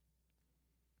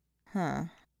 Huh.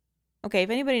 Okay, if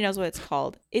anybody knows what it's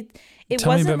called. It Tell me a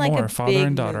wasn't bit like more. a Father big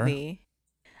and daughter. movie.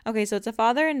 Okay, so it's a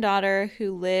father and daughter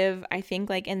who live, I think,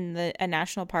 like in a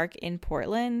national park in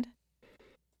Portland.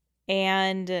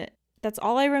 And that's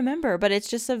all I remember, but it's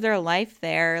just of their life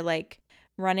there, like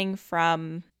running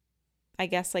from, I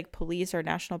guess, like police or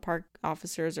national park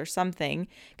officers or something,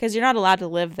 because you're not allowed to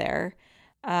live there.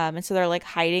 And so they're like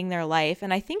hiding their life.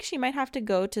 And I think she might have to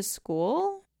go to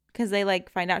school because they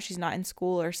like find out she's not in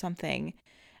school or something.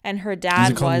 And her dad Is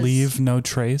it called Leave No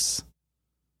Trace?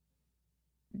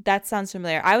 That sounds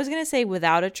familiar. I was going to say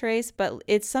Without a Trace, but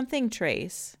it's something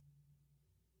Trace.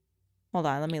 Hold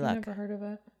on, let me look. Never heard of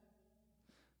it.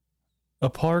 A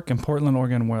park in Portland,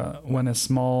 Oregon, when a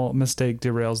small mistake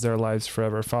derails their lives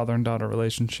forever. Father and daughter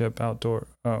relationship, outdoor.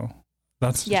 Oh,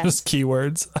 that's just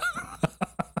keywords.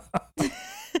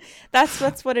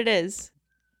 That's what it is.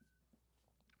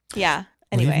 Yeah.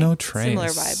 Anyway, Leave No Trace. Similar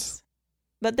vibes.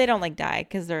 But they don't like die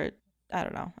because they're, I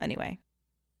don't know. Anyway.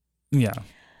 Yeah.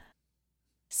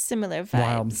 Similar vibes.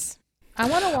 Wild. I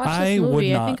want to watch this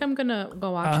movie. I think I'm going to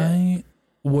go watch it. I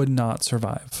would not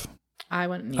survive. I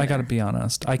wouldn't either. I got to be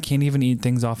honest. I can't even eat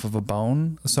things off of a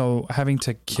bone. So having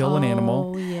to kill an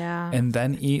animal and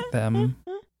then eat them.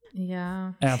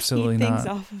 Yeah. Absolutely eat not. things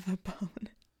off of a bone.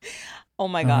 Oh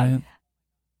my God.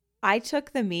 I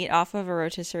took the meat off of a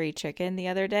rotisserie chicken the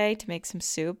other day to make some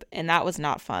soup, and that was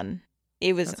not fun.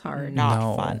 It was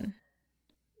not fun.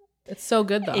 It's so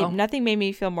good though. Nothing made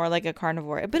me feel more like a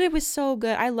carnivore, but it was so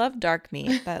good. I love dark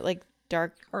meat, that like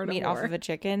dark meat off of a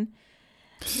chicken.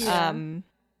 Yeah.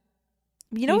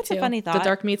 You know what's a funny thought? The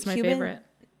dark meat's my favorite.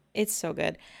 It's so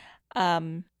good.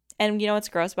 And you know what's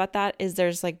gross about that is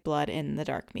there's like blood in the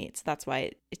dark meats. That's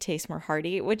why it tastes more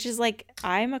hearty, which is like,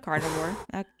 I'm a carnivore.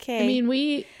 Okay. I mean,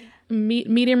 we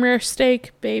medium rare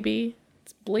steak, baby.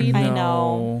 It's bleeding. I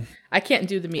know. I can't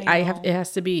do the meat. It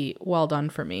has to be well done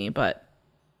for me, but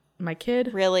my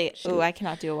kid really, I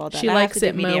cannot do it well done. She likes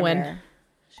it mooing.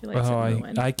 She likes it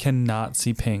mooing. I cannot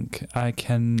see pink. I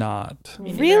cannot.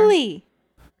 Really?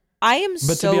 I am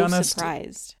but so to be honest,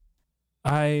 surprised.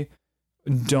 I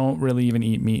don't really even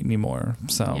eat meat anymore.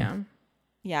 So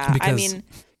yeah. Because I mean,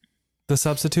 the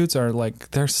substitutes are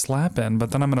like, they're slapping, but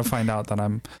then I'm gonna find out that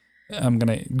I'm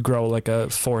gonna grow like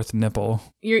a fourth nipple.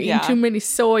 You're eating too many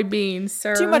soybeans,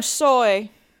 sir. Too much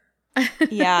soy.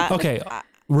 Yeah. Okay.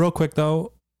 Real quick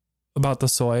though, about the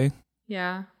soy.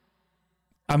 Yeah.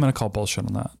 I'm gonna call bullshit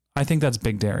on that. I think that's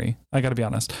Big Dairy. I gotta be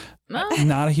honest.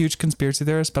 Not a huge conspiracy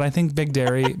theorist, but I think Big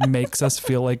Dairy makes us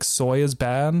feel like soy is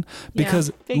bad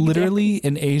because literally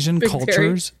in Asian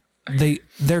cultures,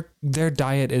 their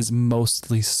diet is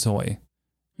mostly soy.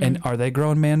 And are they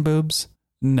growing man boobs?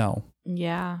 No.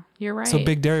 Yeah, you're right. So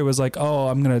Big Dairy was like, "Oh,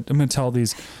 I'm gonna tell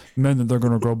these men that they're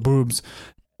gonna grow boobs."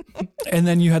 And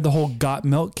then you had the whole Got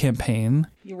Milk campaign,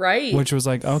 right? Which was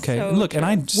like, okay, so look, and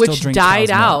I still drink died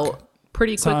cow's out milk.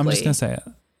 pretty quickly. So I'm just gonna say it.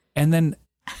 And then,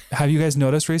 have you guys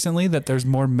noticed recently that there's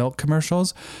more milk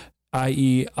commercials,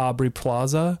 i.e., Aubrey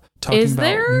Plaza talking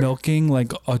about milking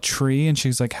like a tree, and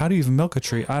she's like, "How do you even milk a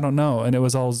tree? I don't know." And it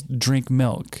was all drink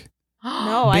milk.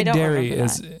 No, I don't.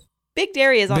 Big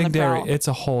Dairy is on the prowl. It's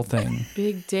a whole thing.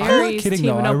 Big Dairy. I'm not kidding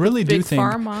though. I really do think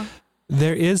pharma.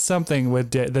 There is something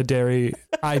with the dairy.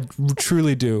 I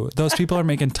truly do. Those people are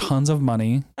making tons of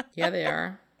money. Yeah, they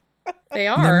are. They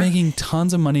are. They're making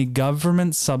tons of money.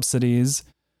 Government subsidies.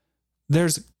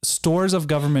 There's stores of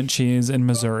government cheese in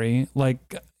Missouri.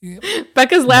 Like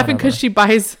Becca's laughing because she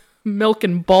buys milk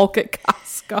in bulk at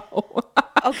Costco.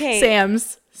 Okay.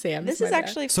 Sam's. This is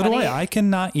actually so funny. do I. I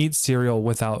cannot eat cereal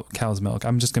without cow's milk.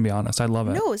 I'm just gonna be honest. I love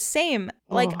it. No, same.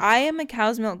 Like I am a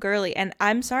cow's milk girly, and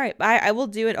I'm sorry, I will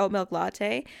do an oat milk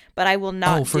latte, but I will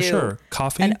not. Oh, for sure.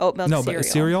 Coffee. An oat milk cereal. But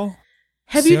cereal.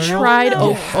 Have you tried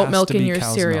oat milk in your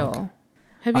cereal? Milk.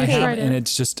 Have you tried it? And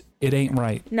it's just it ain't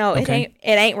right. No, it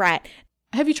ain't right.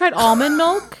 Have you tried almond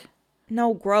milk?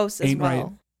 No, gross as well.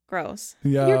 Right. Gross.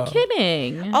 Yeah. You're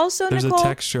kidding. Also, there's Nicole, a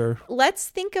texture. Let's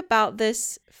think about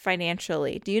this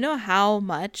financially. Do you know how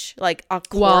much like a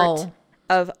quart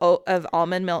of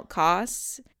almond milk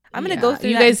costs? I'm gonna go through.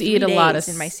 You that guys in eat a lot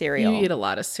in my cereal. You eat a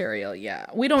lot of cereal. Yeah,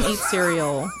 we don't eat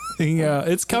cereal. Yeah,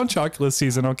 it's Count Chocula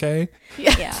season. Okay.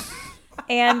 Yeah.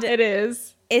 And it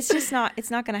is. It's just not.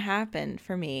 It's not gonna happen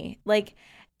for me. Like,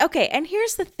 okay. And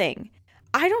here's the thing.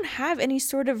 I don't have any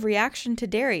sort of reaction to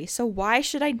dairy, so why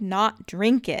should I not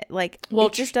drink it? Like,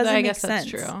 it just doesn't make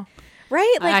sense. That's true.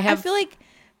 Right? Like, I feel like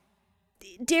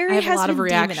dairy has been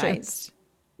reactions.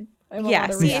 Yeah,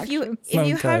 see, if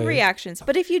you have reactions,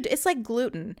 but it's like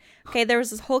gluten. Okay, there was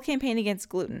this whole campaign against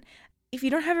gluten. If you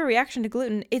don't have a reaction to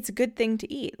gluten, it's a good thing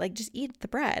to eat. Like, just eat the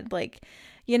bread. Like,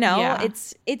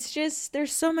 it's just,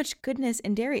 there's so much goodness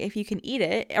in dairy if you can eat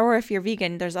it. Or if you're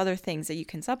vegan, there's other things that you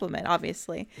can supplement,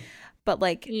 obviously. But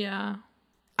like,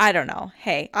 I don't know.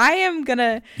 Hey, I am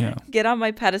gonna get on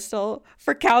my pedestal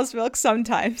for cow's milk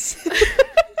sometimes.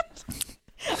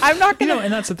 I'm not gonna.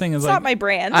 And that's the thing is, it's like, not my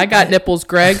brand. I got nipples,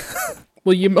 Greg.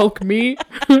 Will you milk me?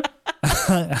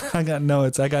 I got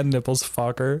nipples,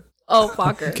 fucker. Oh,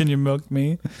 fucker. Can you milk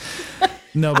me?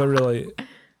 No, but really,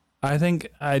 I think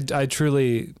I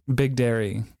truly Big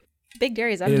Dairy. Big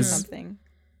Dairy is up to something.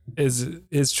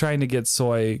 Is trying to get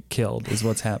soy killed is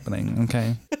what's happening.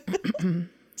 Okay.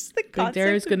 Just the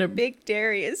concept of Big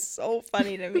Dairy is so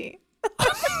funny to me.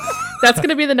 That's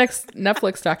gonna be the next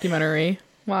Netflix documentary.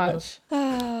 Watch.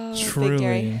 Truly. Big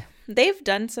Dairy. They've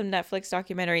done some Netflix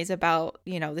documentaries about,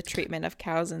 the treatment of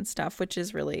cows and stuff, which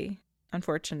is really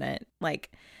unfortunate.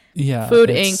 Like, yeah, Food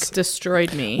Inc.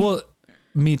 destroyed me. Well,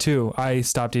 me too. I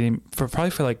stopped eating for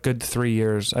like good 3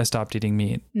 years. I stopped eating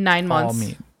meat. 9 months. All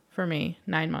meat. For me,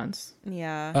 9 months.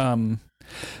 Yeah.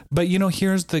 But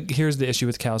here's the issue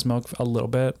with cow's milk a little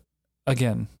bit.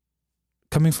 Again,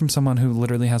 coming from someone who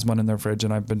literally has one in their fridge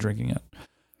and I've been drinking it.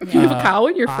 You have a cow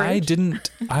in your fridge?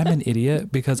 I'm an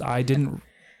idiot because I didn't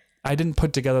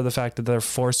put together the fact that they're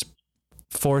force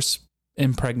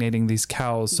impregnating these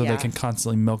cows so they can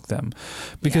constantly milk them.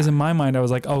 Because in my mind, I was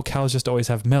like, oh, cows just always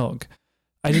have milk.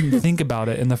 I didn't think about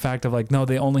it in the fact of like, no,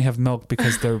 they only have milk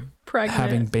because they're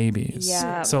having babies.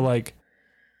 Yeah. So like,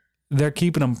 they're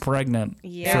keeping them pregnant.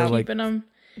 Yeah. They're keeping them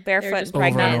barefoot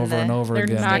pregnant. Over and over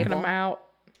again. They're knocking them out.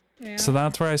 Yeah. So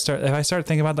that's where if I start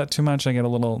thinking about that too much, I get a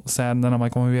little sad, and then I'm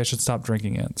like, well, maybe I should stop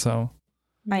drinking it. So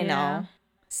I know.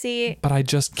 See, but I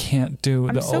just can't do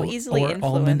I'm the so easily influenced.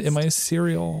 almond in my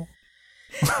cereal.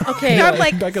 Okay, I'm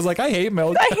like, Becca's like, I hate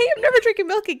milk. I'm never drinking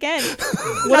milk again.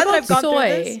 What about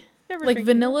soy? Like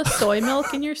vanilla soy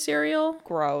milk in your cereal?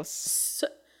 Gross.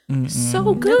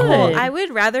 So good. No, I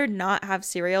would rather not have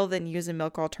cereal than use a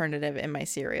milk alternative in my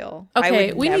cereal.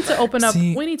 Okay, we need to open up.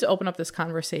 We need to open up this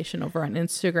conversation over on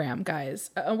Instagram,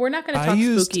 guys. We're not going to talk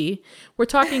spooky. We're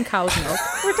talking cow's milk.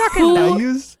 We're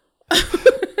talking.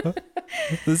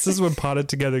 This is when Potted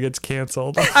Together gets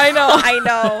canceled. I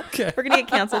know. Okay. We're gonna get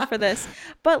canceled for this,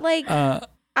 but like.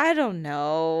 I don't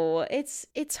know.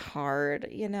 It's hard,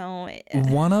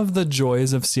 One of the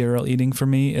joys of cereal eating for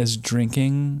me is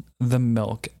drinking the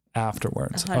milk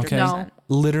afterwards. 100%. Okay. No.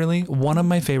 Literally one of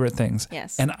my favorite things.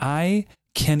 Yes. And I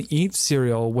can eat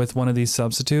cereal with one of these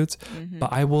substitutes,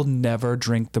 but I will never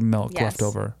drink the milk left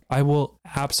over. I will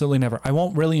absolutely never. I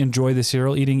won't really enjoy the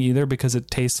cereal eating either because it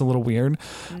tastes a little weird,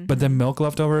 but the milk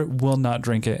left over, will not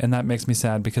drink it. And that makes me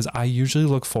sad because I usually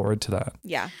look forward to that.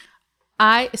 Yeah.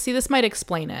 I see, this might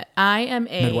explain it. I am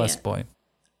a Midwest boy.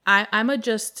 I'm a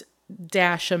just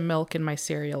dash of milk in my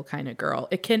cereal kind of girl.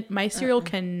 My cereal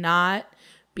cannot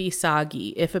be soggy.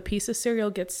 If a piece of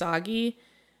cereal gets soggy,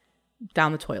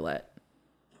 down the toilet.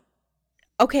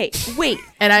 Okay, wait.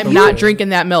 And I'm not drinking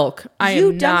that milk. I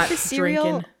am not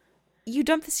drinking. You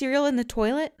dump the cereal in the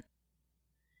toilet?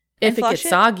 If it gets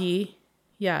soggy,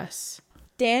 yes.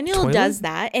 Daniel does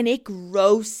that, and it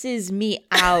grosses me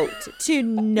out to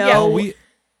no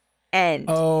end.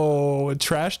 Oh,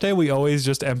 trash day, we always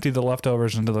just empty the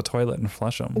leftovers into the toilet and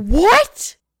flush them.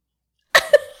 What?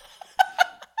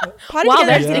 Potty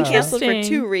Together has been canceled for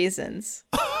 2 reasons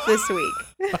this week.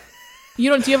 Do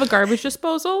you have a garbage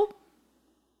disposal?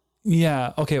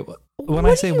 Yeah. Okay. When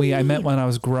I say I meant when I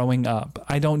was growing up.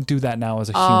 I don't do that now as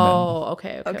a human. Oh,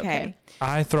 okay.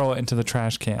 I throw it into the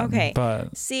trash can. Okay.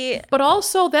 But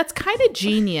also that's kind of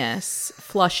genius,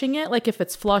 flushing it, like if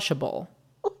it's flushable.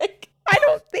 Like, I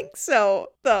don't think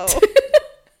so, though.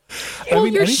 Well,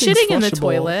 you're shitting in the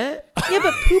toilet. Yeah,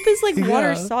 but poop is like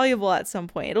water soluble at some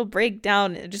point. It'll break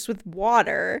down just with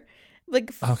water.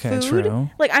 Like food. True.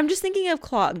 Like, I'm just thinking of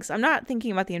clogs. I'm not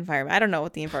thinking about the environment. I don't know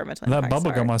what the environmental impacts are. That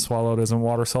bubble gum I swallowed isn't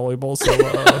water soluble, so or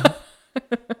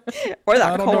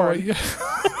that corn.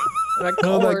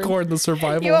 That corn, the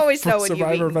survival. You always know when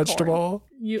survivor you've vegetable. Corn.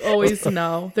 You always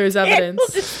know. There's evidence. Daniel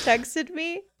just texted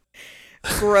me.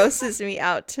 Grosses me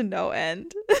out to no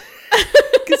end.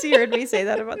 Because he heard me say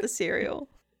that about the cereal.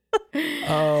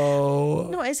 Oh.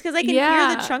 No, it's because I can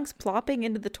hear the chunks plopping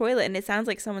into the toilet and it sounds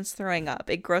like someone's throwing up.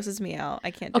 It grosses me out.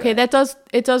 I can't do it. Okay,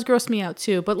 it does gross me out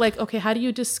too. But like, okay, how do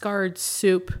you discard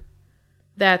soup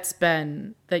that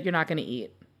you're not going to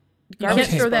eat? You can't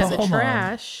throw that in the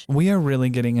trash. We are really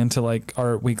getting into like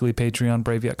our weekly Patreon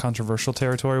brave yet controversial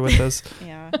territory with this.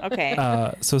 Yeah.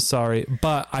 Okay. So sorry,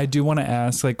 but I do want to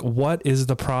ask, like, what is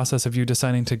the process of you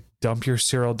deciding to dump your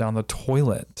cereal down the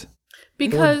toilet?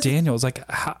 Because or Daniel's like,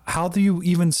 how do you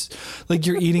even, like,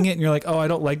 you're eating it and you're like, oh, I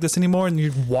don't like this anymore, and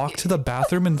you walk to the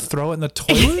bathroom and throw it in the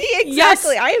toilet? Exactly. Yes.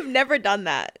 I have never done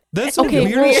that. That's the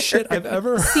weirdest shit I've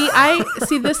ever heard.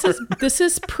 See, this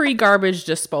is pre-garbage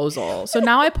disposal. So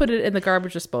now I put it in the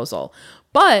garbage disposal.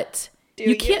 But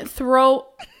you can't throw.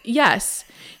 Yes,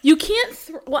 you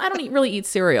can't. Well, I don't really eat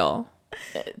cereal,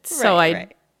 so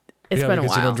It's been a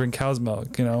because you while. don't drink cow's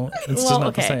milk, you know? It's Well, just not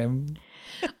okay. the same.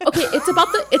 Okay,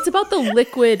 it's about the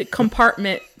liquid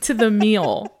compartment to the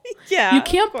meal. Yeah,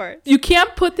 You of course.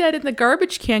 can't put that in the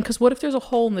garbage can because what if there's a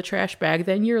hole in the trash bag?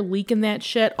 Then you're leaking that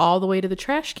shit all the way to the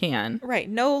trash can. Right.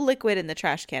 No liquid in the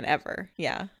trash can ever.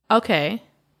 Yeah. Okay.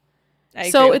 I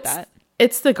agree So with that.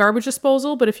 it's the garbage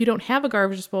disposal, but if you don't have a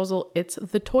garbage disposal, it's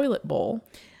the toilet bowl.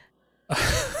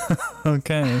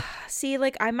 Okay. See,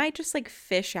 like I might just like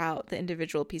fish out the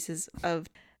individual pieces of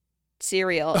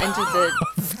cereal into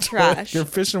the trash. You're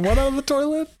fishing what out of the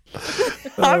toilet?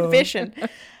 I'm fishing.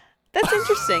 That's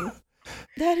interesting.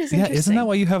 That is interesting. Yeah, isn't that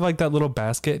why you have like that little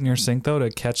basket in your sink though to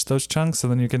catch those chunks so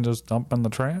then you can just dump in the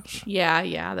trash?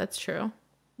 Yeah, that's true.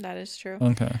 That is true.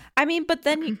 Okay. I mean, but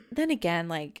then again,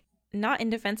 like not in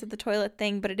defense of the toilet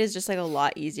thing, but it is just like a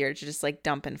lot easier to just like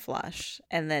dump and flush,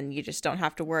 and then you just don't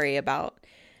have to worry about.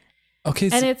 Okay.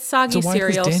 And it's soggy why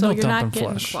does cereal, so Daniel you're dump not and getting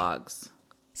flush? clogs.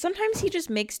 Sometimes he just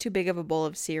makes too big of a bowl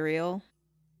of cereal.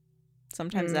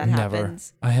 Sometimes that Never.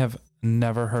 happens. I have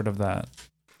never heard of that.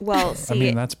 Well, see, I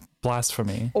mean, that's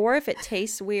blasphemy. or if it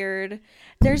tastes weird.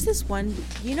 There's this one,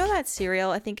 you know that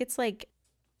cereal? I think it's like.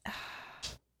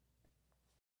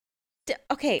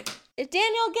 Okay,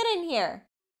 Daniel, get in here.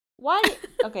 Why?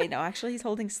 Okay, no, actually, he's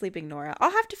holding sleeping Nora.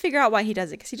 I'll have to figure out why he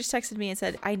does it because he just texted me and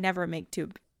said, I never make too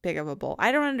big of a bowl.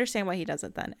 I don't understand why he does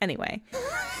it then. Anyway.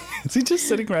 Is he just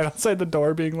sitting right outside the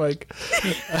door being like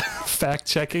fact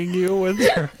checking you with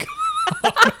your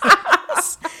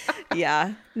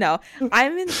Yeah. No,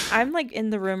 I'm like in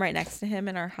the room right next to him,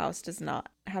 and our house does not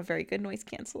have very good noise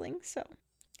canceling. So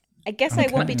I guess I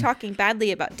won't be Okay. talking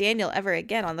badly about Daniel ever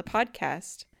again on the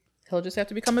podcast. He'll just have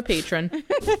to become a patron.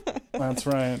 That's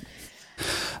right.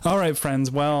 All right,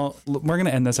 friends. Well, we're going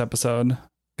to end this episode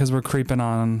because we're creeping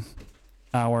on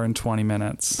hour and 20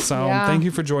 minutes. So Yeah. thank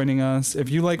you for joining us. If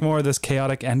you like more of this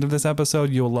chaotic end of this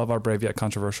episode, you'll love our Brave Yet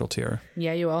Controversial tier.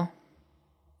 Yeah, you will.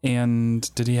 And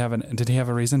did he have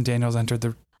a reason? Daniel's entered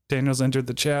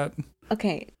the chat.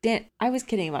 Okay, Dan, I was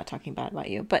kidding about talking bad about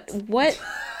you, but what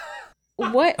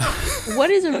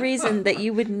is a reason that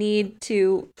you would need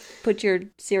to put your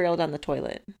cereal down the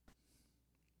toilet?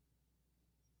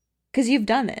 Because you've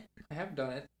done it. I have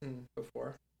done it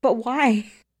before. But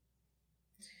why?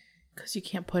 Because you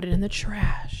can't put it in the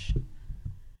trash.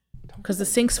 Because the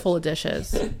sink's full of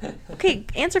dishes. Okay,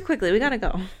 answer quickly. We gotta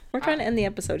go. We're trying to end the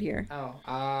episode here. Oh,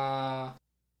 I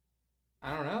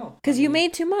don't know. Because I you mean,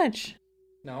 made too much.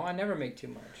 No, I never make too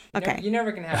much. Okay. You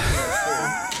never can have too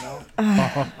much food, you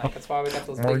know? Like, that's why we got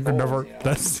those Or you big could bowls, never. you know?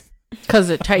 That's Because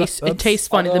it tastes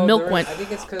funny. The Although milk went I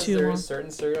think it's because too long. there's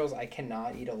certain cereals I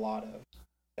cannot eat a lot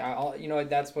of. You know,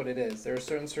 that's what it is. There are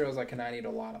certain cereals I cannot eat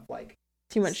a lot of. Like,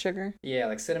 Too much sugar. yeah,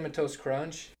 like Cinnamon Toast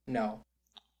Crunch. No,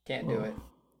 can't do it.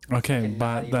 okay, Cannot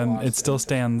but eat a then lot of it still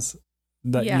cinnamon. stands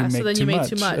that Yeah, you so make then too you made much,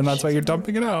 too much. and that's why you're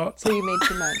dumping it out. So you made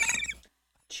too much.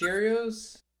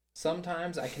 Cheerios.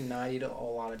 Sometimes I cannot eat a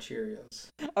lot of Cheerios.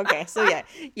 Okay, so yeah,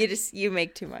 you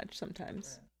make too much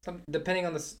sometimes. Depending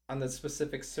on the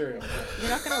specific cereal. You're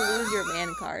not gonna lose your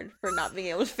man card for not being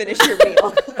able to finish your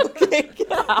meal. Okay,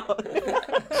 get out.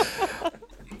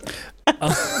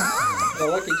 The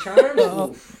Lucky Charms.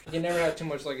 Oof. You can never have too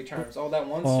much Lucky Charms. Oh, that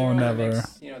one Oh, cereal that never.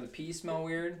 makes the pee smell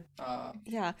weird.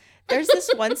 Yeah, there's this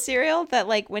one cereal that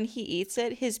like when he eats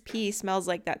it, his pee smells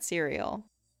like that cereal.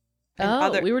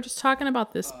 And we were just talking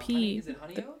about this pea. Is it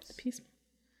Honey Oats? Peas.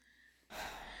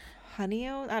 Honey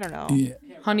Oat? I don't know. Yeah.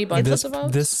 Honey buns This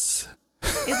about? this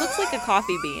It looks like a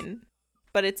coffee bean,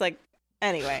 but it's like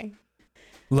anyway.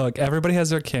 look. Everybody has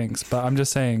their kinks, but I'm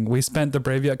just saying we spent the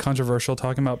Brave Yet Controversial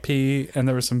talking about pee, and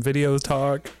there was some video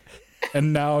talk,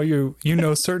 and now you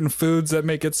know certain foods that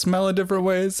make it smell a different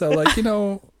way. So like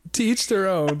to each their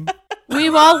own.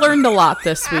 We've all learned a lot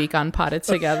this week on Potted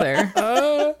Together.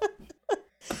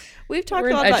 We've talked We're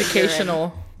a lot an about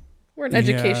educational. We're an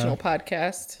educational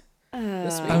podcast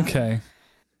this week.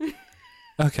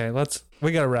 Okay,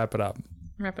 we gotta wrap it up.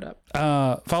 Wrap it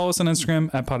up. Follow us on Instagram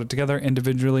at Potted Together,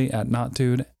 individually at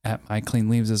NotDude, at My Clean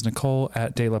Leaves is Nicole,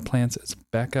 at De La Plants is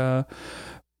Becca.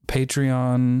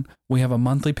 Patreon, we have a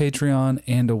monthly Patreon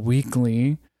and a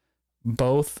weekly,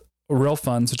 both real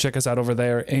fun. So check us out over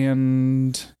there.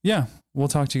 And yeah, we'll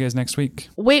talk to you guys next week.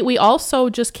 Wait, we also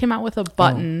just came out with a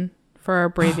button for our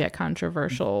Brave Yet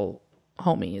Controversial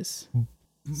homies.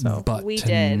 So button. We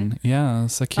did. Yeah,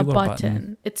 it's a cute A little button.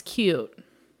 button. It's cute.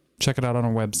 Check it out on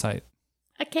our website.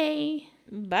 Okay.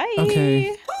 Bye.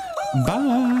 Okay.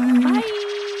 Bye.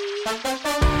 Bye.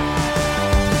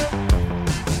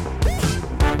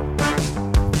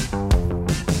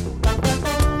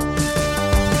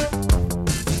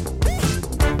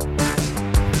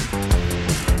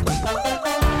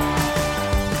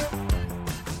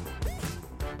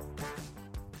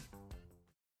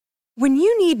 When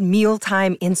you need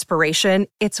mealtime inspiration,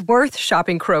 it's worth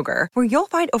shopping Kroger, where you'll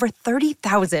find over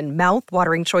 30,000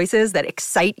 mouth-watering choices that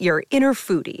excite your inner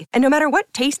foodie. And no matter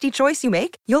what tasty choice you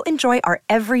make, you'll enjoy our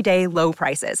everyday low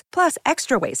prices, plus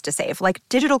extra ways to save, like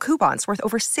digital coupons worth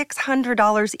over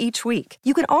 $600 each week.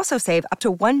 You can also save up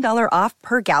to $1 off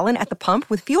per gallon at the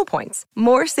pump with fuel points.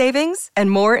 More savings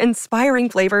and more inspiring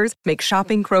flavors make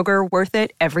shopping Kroger worth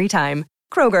it every time.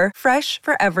 Kroger, fresh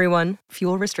for everyone.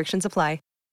 Fuel restrictions apply.